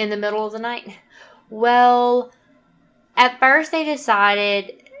house in the middle of the night? Well, At first, they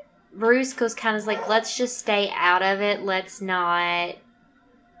decided, Bruce was kind of like, let's just stay out of it. Let's not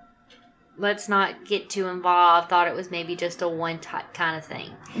get too involved. Thought it was maybe just a one-time kind of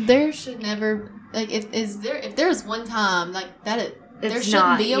thing. There should never, like, if there's one time, like, there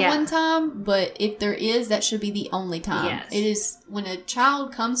shouldn't be a one time, but if there is, that should be the only time. Yes. It is, when a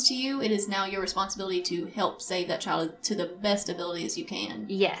child comes to you, it is now your responsibility to help save that child to the best ability as you can.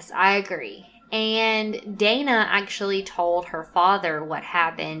 Yes, I agree. And Dana actually told her father what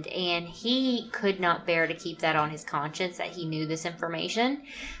happened, and he could not bear to keep that on his conscience that he knew this information.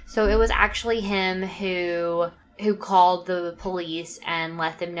 So it was actually him who called the police and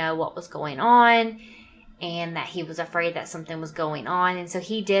let them know what was going on, and that he was afraid that something was going on. And so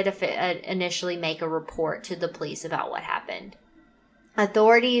he did initially make a report to the police about what happened.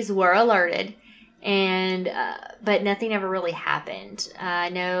 Authorities were alerted, but nothing ever really happened. I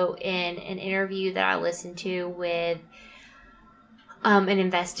know in an interview that I listened to with an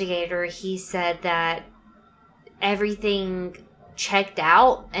investigator, he said that everything checked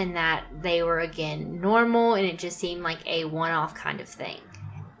out and that they were again normal, and it just seemed like a one-off kind of thing,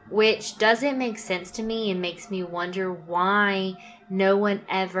 which doesn't make sense to me and makes me wonder why no one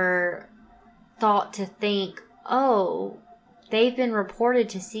ever thought to think, oh, they've been reported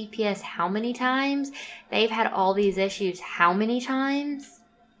to CPS how many times? They've had all these issues how many times?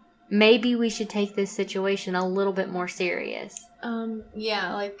 Maybe we should take this situation a little bit more serious.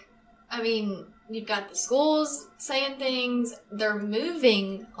 Yeah, like, I mean, you've got the schools saying things. They're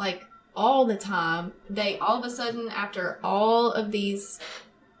moving, like, all the time. They, all of a sudden, after all of these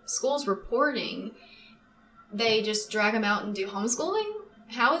schools reporting, they just drag them out and do homeschooling?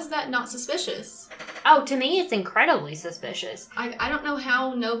 How is that not suspicious? Oh, to me, it's incredibly suspicious. I don't know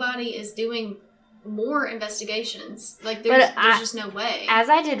how nobody is doing more investigations. Like, there's just no way. As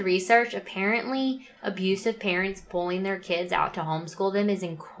I did research, apparently abusive parents pulling their kids out to homeschool them is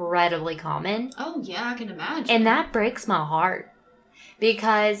incredibly common. Oh, yeah, I can imagine. And that breaks my heart.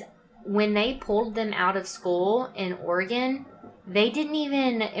 Because when they pulled them out of school in Oregon,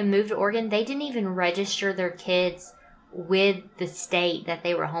 and moved to Oregon, they didn't even register their kids with the state that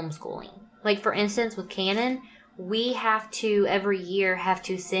they were homeschooling. Like, for instance, with Canon, we have to, every year, have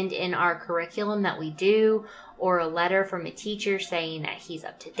to send in our curriculum that we do, or a letter from a teacher saying that he's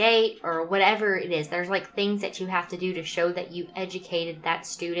up to date, or whatever it is. There's, like, things that you have to do to show that you educated that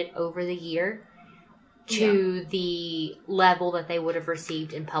student over the year to the level that they would have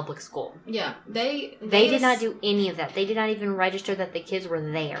received in public school. Yeah, they did not do any of that. They did not even register that the kids were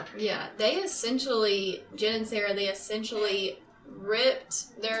there. Yeah, they essentially, Jen and Sarah, they essentially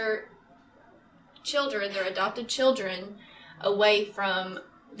ripped their children, their adopted children, away from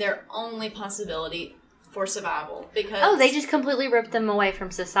their only possibility for survival. Because they just completely ripped them away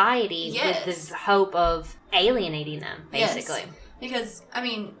from society with this hope of alienating them, basically. Yes. Because, I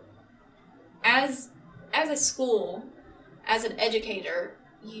mean, as a school, as an educator,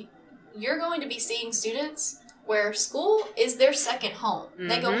 you're going to be seeing students where school is their second home. Mm-hmm.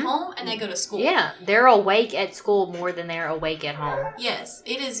 They go home and they go to school. Yeah, they're awake at school more than they're awake at home. Yes,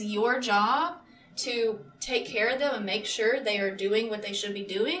 it is your job to take care of them and make sure they are doing what they should be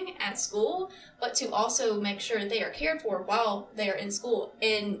doing at school, but to also make sure they are cared for while they are in school.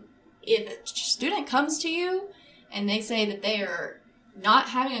 And if a student comes to you and they say that they are not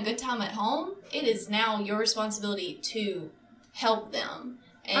having a good time at home, it is now your responsibility to help them.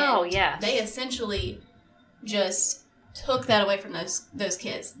 And they essentially just took that away from those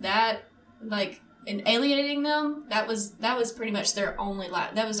kids. That, like, in alienating them, that was pretty much their only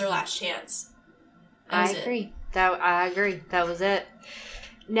that was their last chance. I agree. That was it.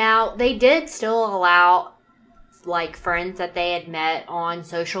 Now, they did still allow, like, friends that they had met on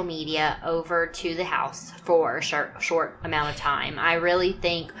social media over to the house for a short amount of time. I really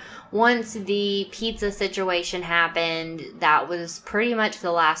think once the pizza situation happened, that was pretty much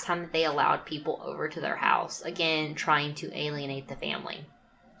the last time that they allowed people over to their house, again, trying to alienate the family.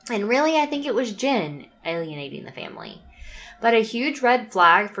 And really, I think it was Jen alienating the family. But a huge red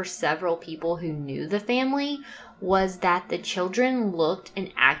flag for several people who knew the family was that the children looked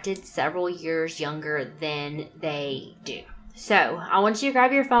and acted several years younger than they do. So, I want you to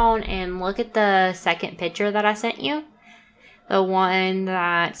grab your phone and look at the second picture that I sent you. The one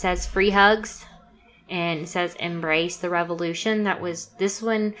that says free hugs and it says embrace the revolution. This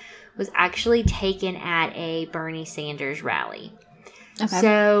one was actually taken at a Bernie Sanders rally. Okay.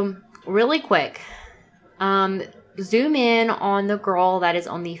 So, really quick, zoom in on the girl that is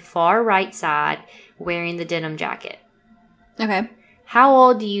on the far right side wearing the denim jacket. Okay. How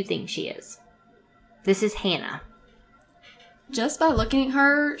old do you think she is? This is Hannah. Just by looking at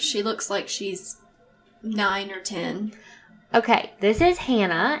her, she looks like she's 9 or 10. Okay, this is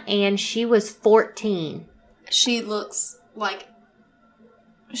Hannah, and she was 14. She looks like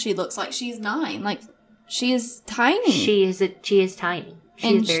she's 9. Like, she is tiny. She is tiny.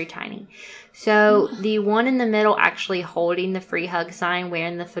 She is very tiny. So, the one in the middle actually holding the free hug sign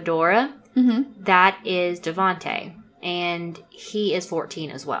wearing the fedora, that is Devontae. And he is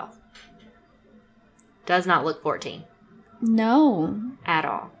 14 as well. Does not look 14. No. At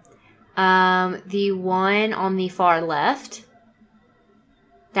all. The one on the far left,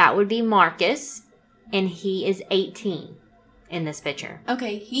 that would be Marcus, and he is 18 in this picture.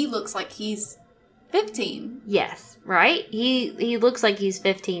 Okay, he looks like he's 15. Yes, right? He looks like he's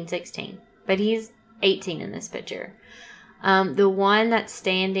 15, 16, but he's 18 in this picture. The one that's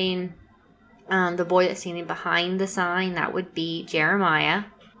standing, the boy that's standing behind the sign, that would be Jeremiah.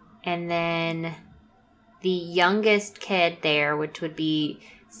 And then the youngest kid there, which would be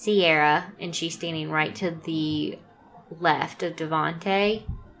Sierra, and she's standing right to the left of Devontae.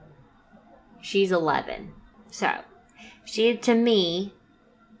 She's 11. So, she, to me,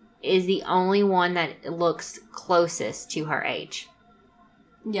 is the only one that looks closest to her age.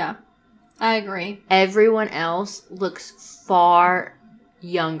 Yeah, I agree. Everyone else looks far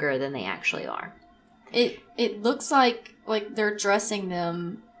younger than they actually are. It looks like they're dressing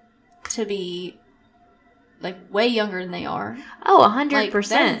them to be like way younger than they are. Oh, 100%. Like,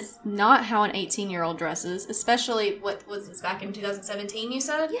 that is not how an 18-year-old dresses, especially, what was this, back in 2017 you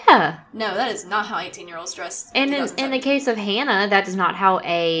said? Yeah. No, that is not how 18-year-olds dress. And in the case of Hannah, that is not how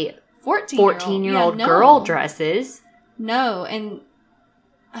a 14-year-old girl dresses. No, and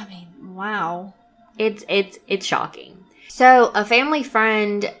I mean, wow. It's shocking. So, a family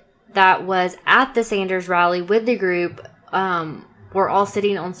friend that was at the Sanders rally with the group, were all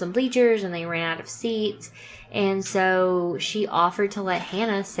sitting on some bleachers and they ran out of seats. And so she offered to let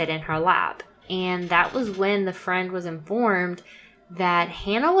Hannah sit in her lap. And that was when the friend was informed that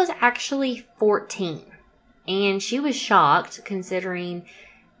Hannah was actually 14. And she was shocked, considering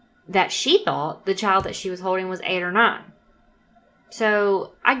that she thought the child that she was holding was 8 or 9.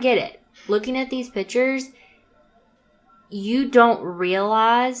 So I get it. Looking at these pictures, you don't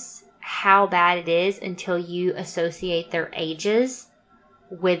realize how bad it is until you associate their ages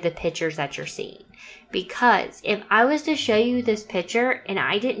with the pictures that you're seeing. Because if I was to show you this picture and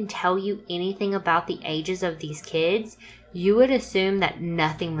I didn't tell you anything about the ages of these kids, you would assume that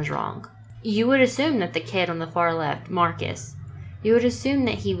nothing was wrong. You would assume that the kid on the far left, Marcus, you would assume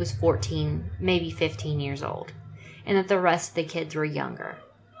that he was 14, maybe 15 years old, and that the rest of the kids were younger.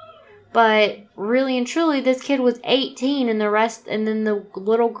 But really and truly, this kid was 18, and then the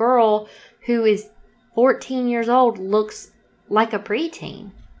little girl who is 14 years old looks like a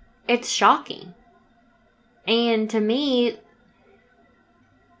preteen. It's shocking. And to me,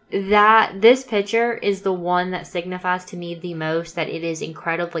 that this picture is the one that signifies to me the most that it is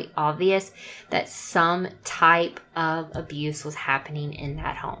incredibly obvious that some type of abuse was happening in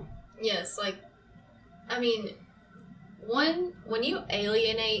that home. Yes, I mean, when you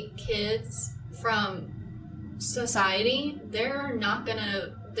alienate kids from society, they're not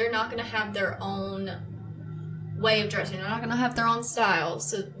gonna have their own way of dressing. They're not gonna have their own style.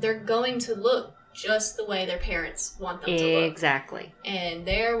 So they're going to look just the way their parents want them to look. Exactly. And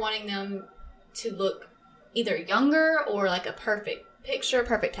they're wanting them to look either younger or like a perfect picture,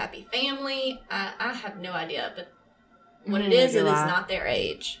 perfect happy family. I have no idea, but what it is not their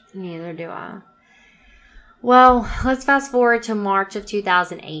age. Neither do I. Well, let's fast forward to March of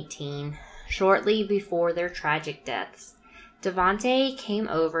 2018, shortly before their tragic deaths. Devontae came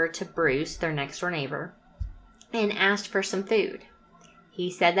over to Bruce, their next-door neighbor, and asked for some food. He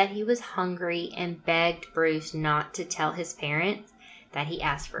said that he was hungry and begged Bruce not to tell his parents that he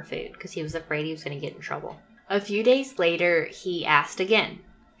asked for food because he was afraid he was going to get in trouble. A few days later, he asked again.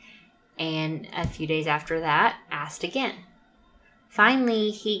 And a few days after that, asked again.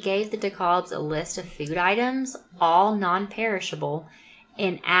 Finally, he gave the DeKalbs a list of food items, all non-perishable,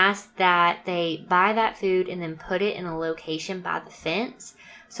 and asked that they buy that food and then put it in a location by the fence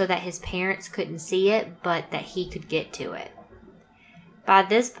so that his parents couldn't see it, but that he could get to it. By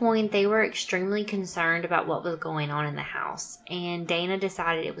this point, they were extremely concerned about what was going on in the house, and Dana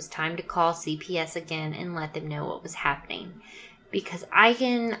decided it was time to call CPS again and let them know what was happening. Because I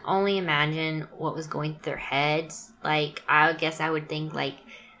can only imagine what was going through their heads. Like, I guess I would think, like,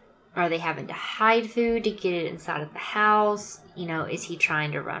 are they having to hide food to get it inside of the house? You know, is he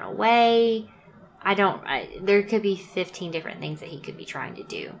trying to run away? There could be 15 different things that he could be trying to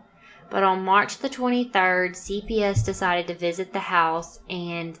do. But on March the 23rd, CPS decided to visit the house,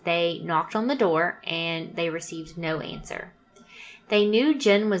 and they knocked on the door, and they received no answer. They knew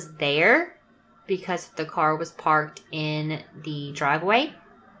Jen was there because the car was parked in the driveway.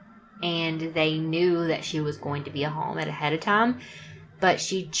 And they knew that she was going to be home ahead of time. But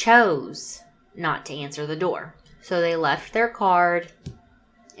she chose not to answer the door. So they left their card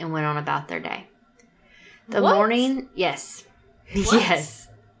and went on about their day. The morning... Yes. What?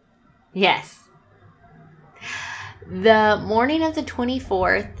 Yes. The morning of the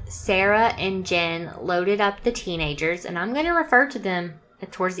 24th, Sarah and Jen loaded up the teenagers, and I'm going to refer to them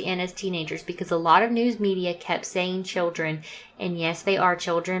towards the end as teenagers because a lot of news media kept saying children, and yes, they are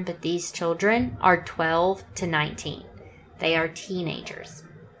children, but these children are 12 to 19. They are teenagers.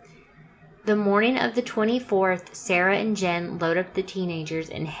 The morning of the 24th, Sarah and Jen load up the teenagers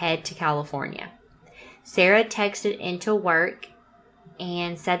and head to California. Sarah texted into work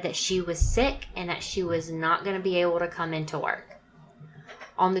and said that she was sick and that she was not going to be able to come into work.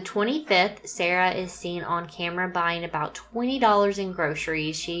 On the 25th, Sarah is seen on camera buying about $20 in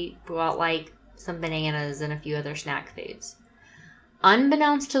groceries. She bought like some bananas and a few other snack foods.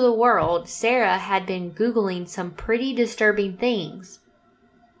 Unbeknownst to the world, Sarah had been Googling some pretty disturbing things.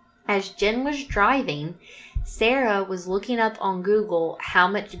 As Jen was driving, Sarah was looking up on Google how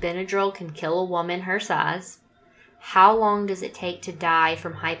much Benadryl can kill a woman her size. How long does it take to die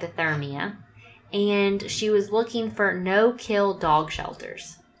from hypothermia? And she was looking for no-kill dog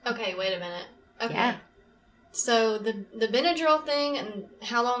shelters. Okay, wait a minute. Okay. Yeah. So the Benadryl thing and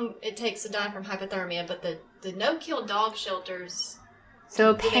how long it takes to die from hypothermia, but the no-kill dog shelters... So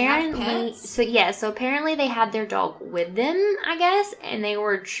apparently, so apparently they had their dog with them, I guess, and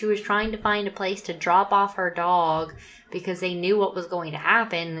she was trying to find a place to drop off her dog because they knew what was going to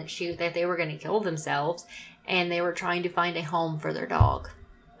happen, that they were going to kill themselves. And they were trying to find a home for their dog.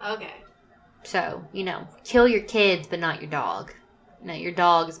 Okay. So, kill your kids, but not your dog. No, your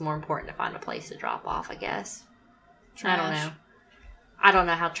dog is more important to find a place to drop off, I guess. Trash. I don't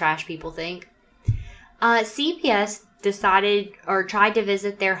know how trash people think. CPS decided or tried to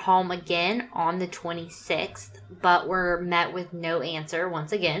visit their home again on the 26th, but were met with no answer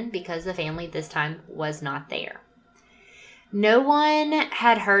once again because the family this time was not there. No one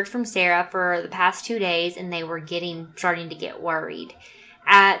had heard from Sarah for the past 2 days, and they were starting to get worried.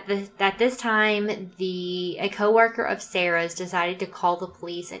 At this time, a coworker of Sarah's decided to call the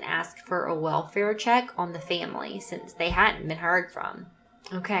police and ask for a welfare check on the family since they hadn't been heard from.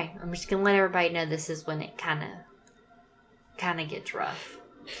 Okay, I'm just gonna let everybody know this is when it kind of gets rough.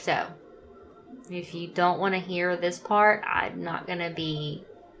 So, if you don't want to hear this part, I'm not gonna be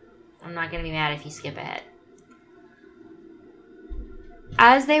mad if you skip ahead.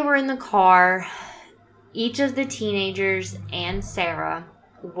 As they were in the car, each of the teenagers and Sarah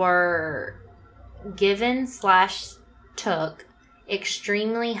were given/took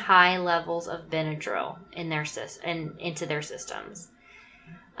extremely high levels of Benadryl into their systems.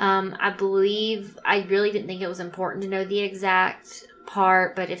 I really didn't think it was important to know the exact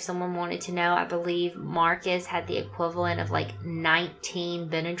part, but if someone wanted to know, I believe Marcus had the equivalent of like 19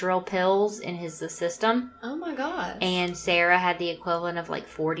 Benadryl pills in his system. Oh my gosh. And Sarah had the equivalent of like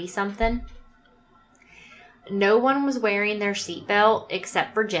 40 something. No one was wearing their seatbelt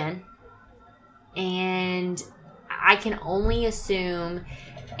except for Jen. And I can only assume,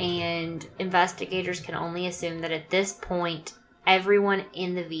 and investigators can only assume, that at this point, everyone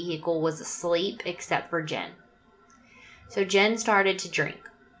in the vehicle was asleep except for Jen. So Jen started to drink,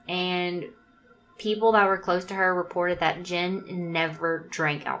 and people that were close to her reported that Jen never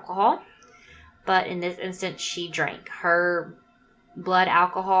drank alcohol, but in this instance, she drank. Her blood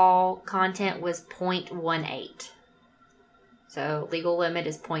alcohol content was 0.18. So legal limit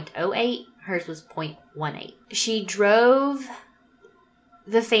is 0.08. Hers was 0.18. She drove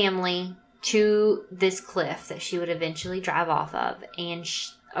the family to this cliff that she would eventually drive off of, and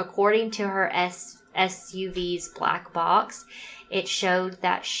according to her SUV's black box, it showed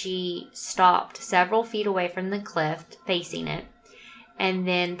that she stopped several feet away from the cliff, facing it, and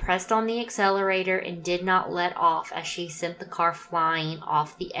then pressed on the accelerator and did not let off as she sent the car flying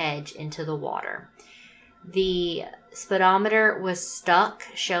off the edge into the water. The speedometer was stuck,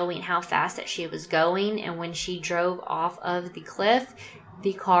 showing how fast that she was going, and when she drove off of the cliff,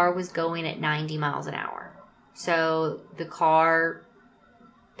 the car was going at 90 miles an hour. So the car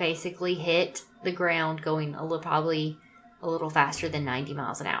basically hit the ground going probably a little faster than 90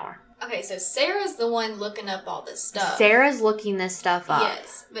 miles an hour. Okay, so Sarah's the one looking up all this stuff. Sarah's looking this stuff up.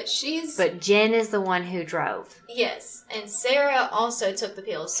 Yes, But Jen is the one who drove. Yes, and Sarah also took the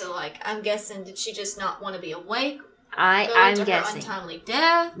pills, so, I'm guessing, did she just not want to be awake? I'm guessing. Her untimely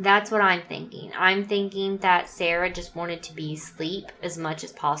death? That's what I'm thinking. I'm thinking that Sarah just wanted to be asleep as much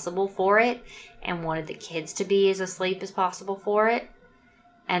as possible for it, and wanted the kids to be as asleep as possible for it,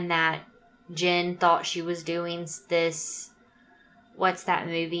 and that Jen thought she was doing this, what's that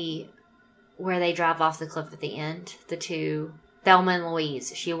movie where they drive off the cliff at the end? The two, Thelma and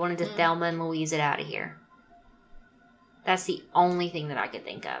Louise. She wanted to Thelma and Louise it out of here. That's the only thing that I could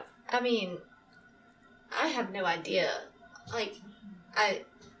think of. I mean, I have no idea. Like, I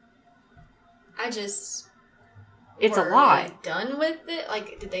just... It's a lot. They done with it?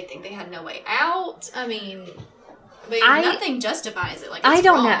 Like, did they think they had no way out? I mean, but nothing justifies it. Like, it's I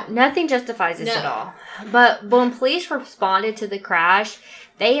don't wrong. know. Nothing justifies this at all. But when police responded to the crash,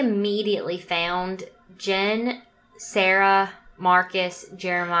 they immediately found Jen, Sarah, Marcus,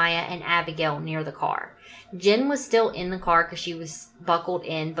 Jeremiah, and Abigail near the car. Jen was still in the car because she was buckled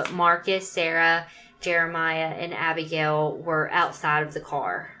in, but Marcus, Sarah, Jeremiah, and Abigail were outside of the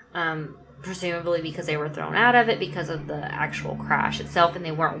car. Presumably because they were thrown out of it because of the actual crash itself, and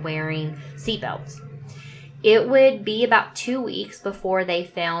they weren't wearing seatbelts. It would be about 2 weeks before they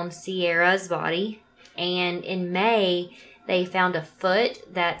found Sierra's body, and in May, they found a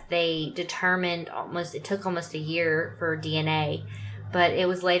foot that they determined it took almost a year for DNA, but it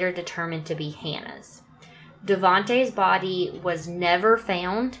was later determined to be Hannah's. Devontae's body was never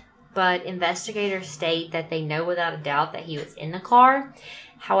found, but investigators state that they know without a doubt that he was in the car.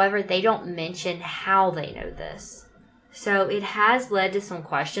 However, they don't mention how they know this. So it has led to some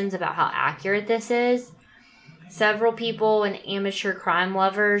questions about how accurate this is. Several people and amateur crime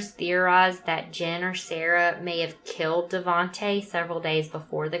lovers theorize that Jen or Sarah may have killed Devontae several days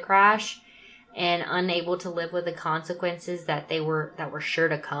before the crash, and unable to live with the consequences that were sure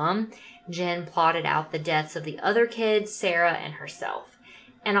to come, Jen plotted out the deaths of the other kids, Sarah and herself.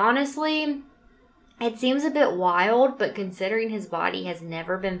 And honestly, it seems a bit wild, but considering his body has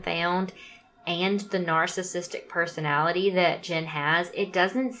never been found and the narcissistic personality that Jen has, it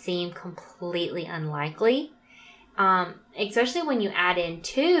doesn't seem completely unlikely. Especially when you add in,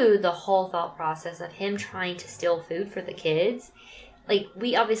 too, the whole thought process of him trying to steal food for the kids. Like,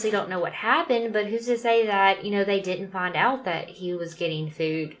 we obviously don't know what happened, but who's to say that, they didn't find out that he was getting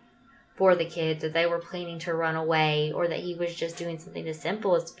food for the kids, that they were planning to run away, or that he was just doing something as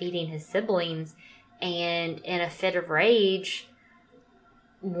simple as feeding his siblings. And in a fit of rage,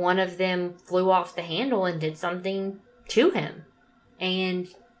 one of them flew off the handle and did something to him. And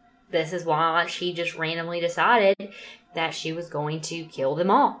this is why she just randomly decided that she was going to kill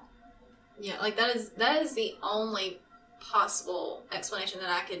them all. Yeah, like that is the only possible explanation that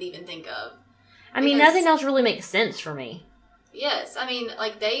I could even think of. I mean, nothing else really makes sense for me. Yes, I mean,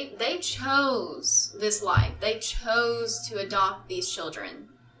 like they chose this life. They chose to adopt these children.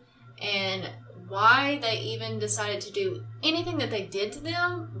 And why they even decided to do anything that they did to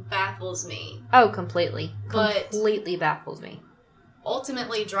them baffles me. Oh, completely. But completely baffles me.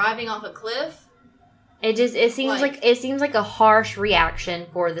 Ultimately, driving off a cliff. It seems like a harsh reaction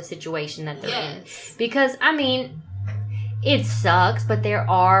for the situation that they're in. Because, I mean, it sucks, but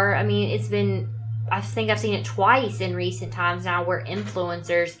I think I've seen it twice in recent times now where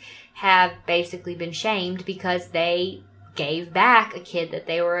influencers have basically been shamed because they gave back a kid that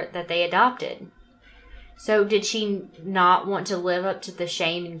they adopted. So did she not want to live up to the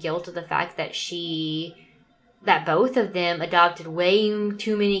shame and guilt of the fact that both of them adopted way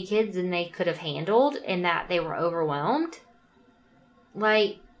too many kids than they could have handled and that they were overwhelmed?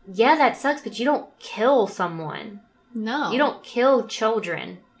 Like, yeah, that sucks, but you don't kill someone. No. You don't kill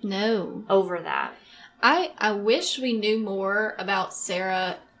children. No. Over that. I wish we knew more about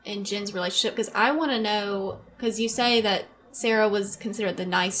Sarah and Jen's relationship, because I want to know, because you say that Sarah was considered the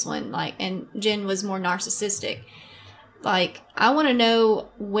nice one, and Jen was more narcissistic. Like, I want to know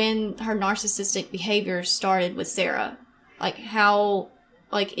when her narcissistic behavior started with Sarah. Like, how,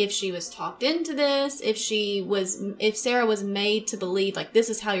 if she was talked into this, if Sarah was made to believe, this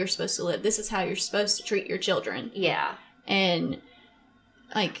is how you're supposed to live, this is how you're supposed to treat your children. Yeah. And,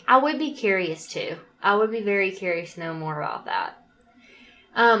 I would be curious, too. I would be very curious to know more about that.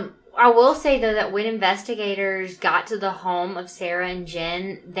 I will say, though, that when investigators got to the home of Sarah and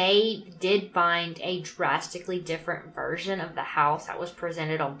Jen, they did find a drastically different version of the house that was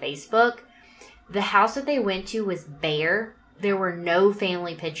presented on Facebook. The house that they went to was bare. There were no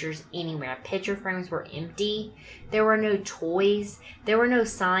family pictures anywhere. Picture frames were empty. There were no toys. There were no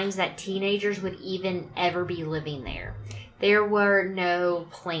signs that teenagers would even ever be living there. There were no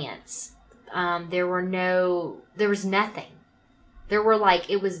plants. There was nothing. There were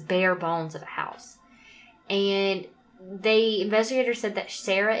it was bare bones of a house. And investigators said that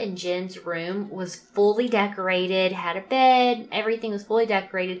Sarah and Jen's room was fully decorated, had a bed, everything was fully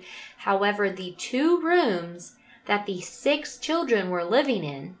decorated. However, the 2 rooms that the 6 children were living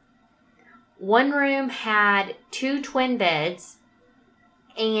in, one room had 2 twin beds,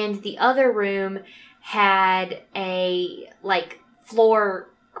 And the other room had floor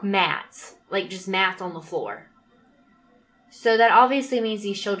mats, just mats on the floor. So that obviously means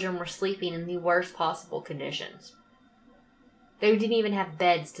these children were sleeping in the worst possible conditions. They didn't even have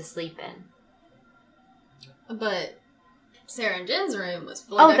beds to sleep in. But Sarah and Jen's room was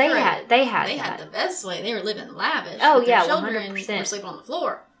fully decorated. They had that. The best way. They were living lavish. Oh, but yeah, their children 100%. were sleeping on the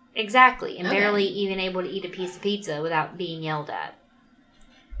floor. Exactly, and barely even able to eat a piece of pizza without being yelled at.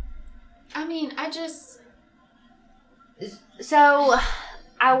 I mean, So,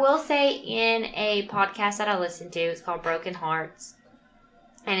 I will say in a podcast that I listened to, it's called Broken Hearts,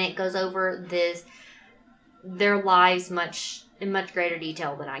 and it goes over their lives in much greater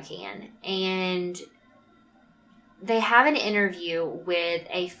detail than I can. And they have an interview with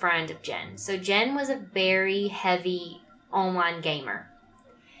a friend of Jen. So Jen was a very heavy online gamer.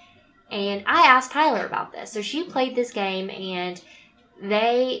 And I asked Tyler about this. So she played this game, and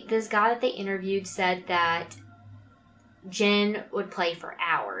this guy that they interviewed said that Jen would play for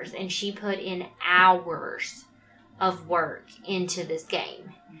hours, and she put in hours of work into this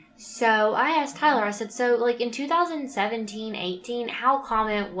game. So I asked Tyler, I said, so in 2017, 18, how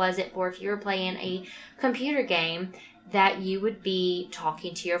common was it for if you were playing a computer game that you would be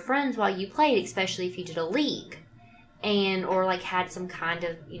talking to your friends while you played, especially if you did a league or had some kind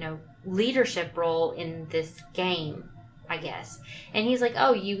of, leadership role in this game, I guess. And he's like,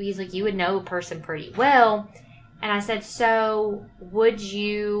 you would know a person pretty well. And I said, so would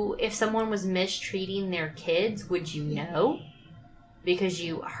you, if someone was mistreating their kids, would you know? Because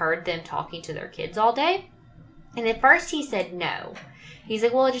you heard them talking to their kids all day? And at first he said no. He's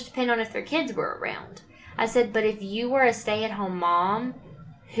like, well, it just depends on if their kids were around. I said, but if you were a stay-at-home mom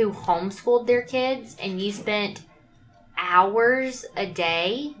who homeschooled their kids and you spent hours a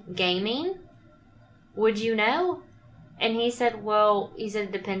day gaming, would you know? And he said,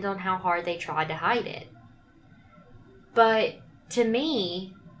 it depends on how hard they tried to hide it. But to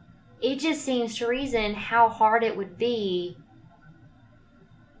me, it just seems to reason how hard it would be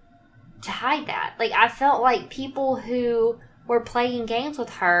to hide that. I felt like people who were playing games with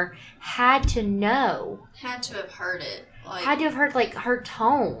her had to know. Had to have heard it. Had to have heard, her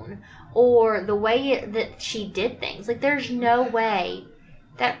tone or the way that she did things. There's no way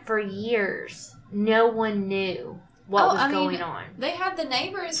that for years no one knew what was going on. They had the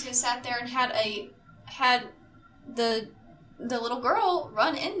neighbors who sat there and had the little girl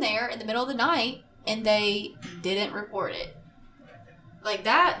run in there in the middle of the night, and they didn't report it.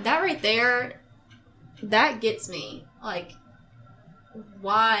 That right there, that gets me.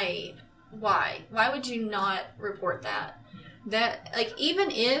 Why would you not report that?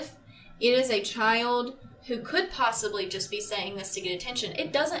 Even if it is a child who could possibly just be saying this to get attention,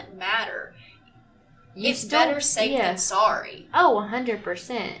 it doesn't matter. It's better safe than sorry. Oh,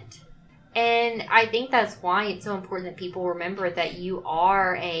 100%. And I think that's why it's so important that people remember that you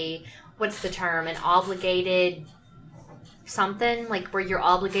are an obligated something, where you're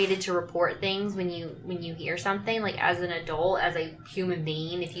obligated to report things when you hear something. As an adult, as a human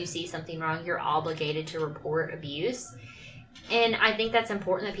being, if you see something wrong, you're obligated to report abuse. And I think that's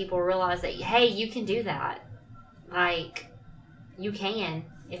important that people realize that, hey, you can do that. You can.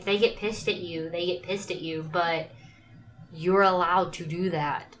 If they get pissed at you, they get pissed at you, but you're allowed to do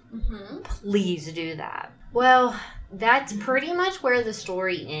that. Mm-hmm. Please do that. Well, that's pretty much where the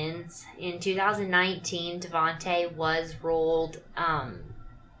story ends. In 2019, Devontae was ruled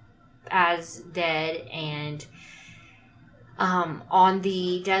as dead, and on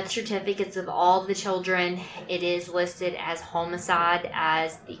the death certificates of all the children, it is listed as homicide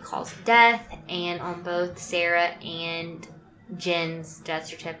as the cause of death, and on both Sarah and Jen's death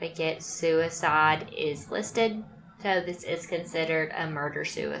certificate, suicide is listed. So this is considered a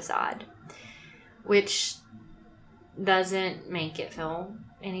murder-suicide, which doesn't make it feel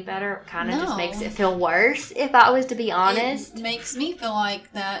any better. It kind of just makes it feel worse, if I was to be honest. It makes me feel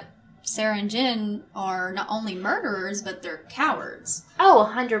like that Sarah and Jen are not only murderers, but they're cowards. Oh,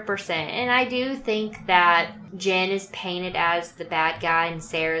 100%. And I do think that Jen is painted as the bad guy and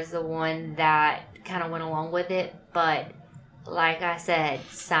Sarah's the one that kind of went along with it. But like I said,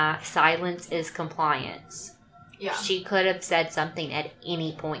 silence is compliance. Yeah. She could have said something at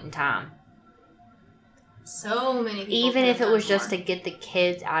any point in time. So many people. Even if it was just to get the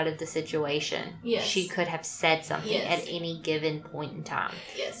kids out of the situation. Yes. She could have said something at any given point in time.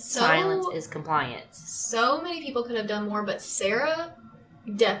 Yes. Silence is compliance. So many people could have done more, but Sarah,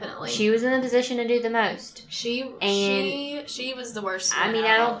 definitely. She was in the position to do the most. She was the worst. I mean,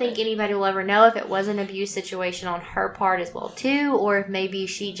 I don't think anybody will ever know if it was an abuse situation on her part as well, too, or if maybe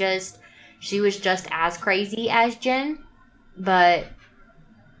she was just as crazy as Jen. But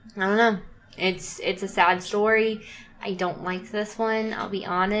I don't know. It's a sad story. I don't like this one. I'll be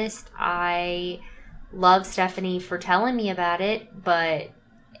honest. I love Stephanie for telling me about it, but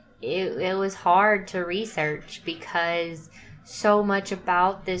it was hard to research because so much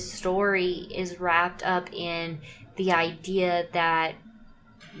about this story is wrapped up in the idea that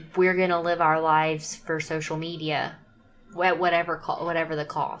we're going to live our lives for social media, whatever the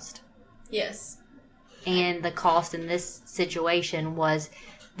cost. Yes. And the cost in this situation was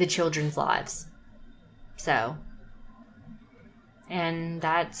the children's lives. So, and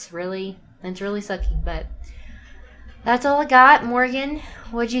that's really sucky, but that's all I got. Morgan,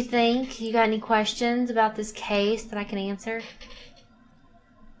 what'd you think? You got any questions about this case that I can answer?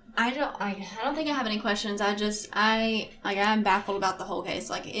 I don't think I have any questions. I'm baffled about the whole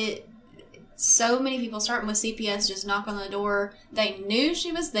case. So many people starting with CPS just knock on the door. They knew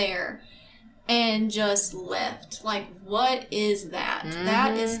she was there and just left. Like, what is that? Mm-hmm.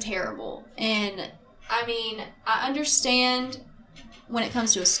 That is terrible. And I mean, I understand when it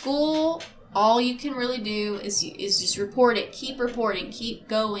comes to a school, all you can really do is just report it. Keep reporting. Keep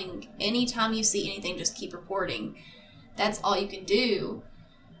going. Anytime you see anything, just keep reporting. That's all you can do.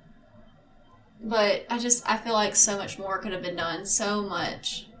 But I feel like so much more could have been done. So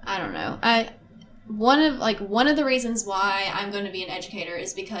much. I don't know. One of the reasons why I'm going to be an educator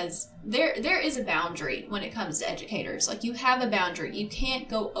is because there is a boundary when it comes to educators. Like, you have a boundary. You can't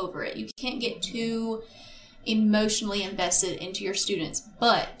go over it. You can't get too emotionally invested into your students.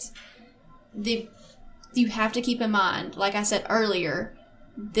 But you have to keep in mind, like I said earlier,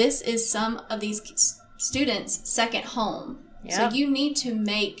 this is some of these students' second home. Yep. So you need to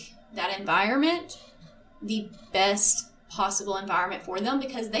make that environment the best possible environment for them,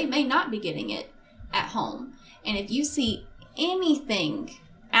 because they may not be getting it at home. And if you see anything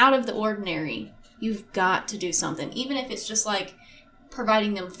out of the ordinary, you've got to do something. Even if it's just like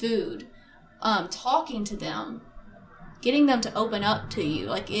providing them food, talking to them, getting them to open up to you.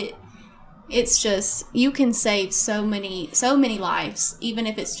 Like, it's just, you can save so many lives, even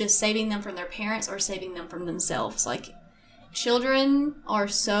if it's just saving them from their parents or saving them from themselves. Like, children are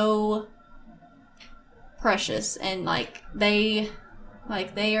so precious, and they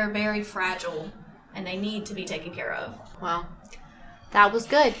are very fragile, and they need to be taken care of. Well, that was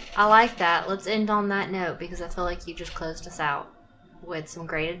good. I like that. Let's end on that note, because I feel like you just closed us out with some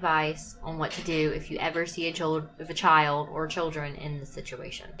great advice on what to do if you ever see a child or children in this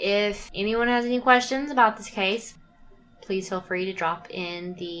situation. If anyone has any questions about this case, please feel free to drop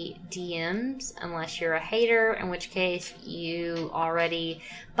in the DMs, unless you're a hater, in which case you already,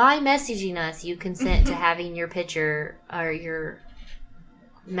 by messaging us, you consent to having your picture or your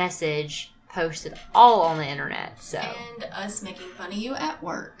message posted all on the internet. So, and us making fun of you at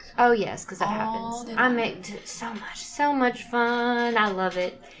work. Oh yes, because that happens. I make so much fun. I love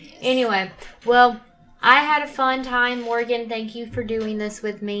it. Yes. Anyway, well, I had a fun time. Morgan, thank you for doing this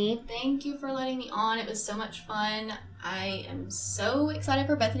with me. Thank you for letting me on. It was so much fun. I am so excited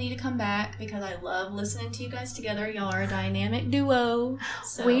for Bethany to come back, because I love listening to you guys together. Y'all are a dynamic duo.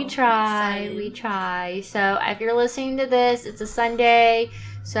 So we try. So if you're listening to this, it's a Sunday.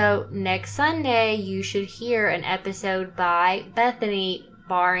 So next Sunday, you should hear an episode by Bethany,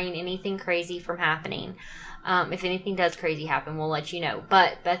 barring anything crazy from happening. If anything does crazy happen, we'll let you know.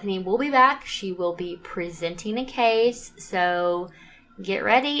 But Bethany will be back. She will be presenting a case. So get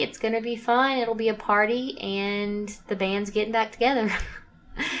ready. It's going to be fun. It'll be a party, and the band's getting back together.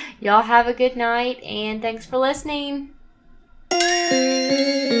 Y'all have a good night, and thanks for listening.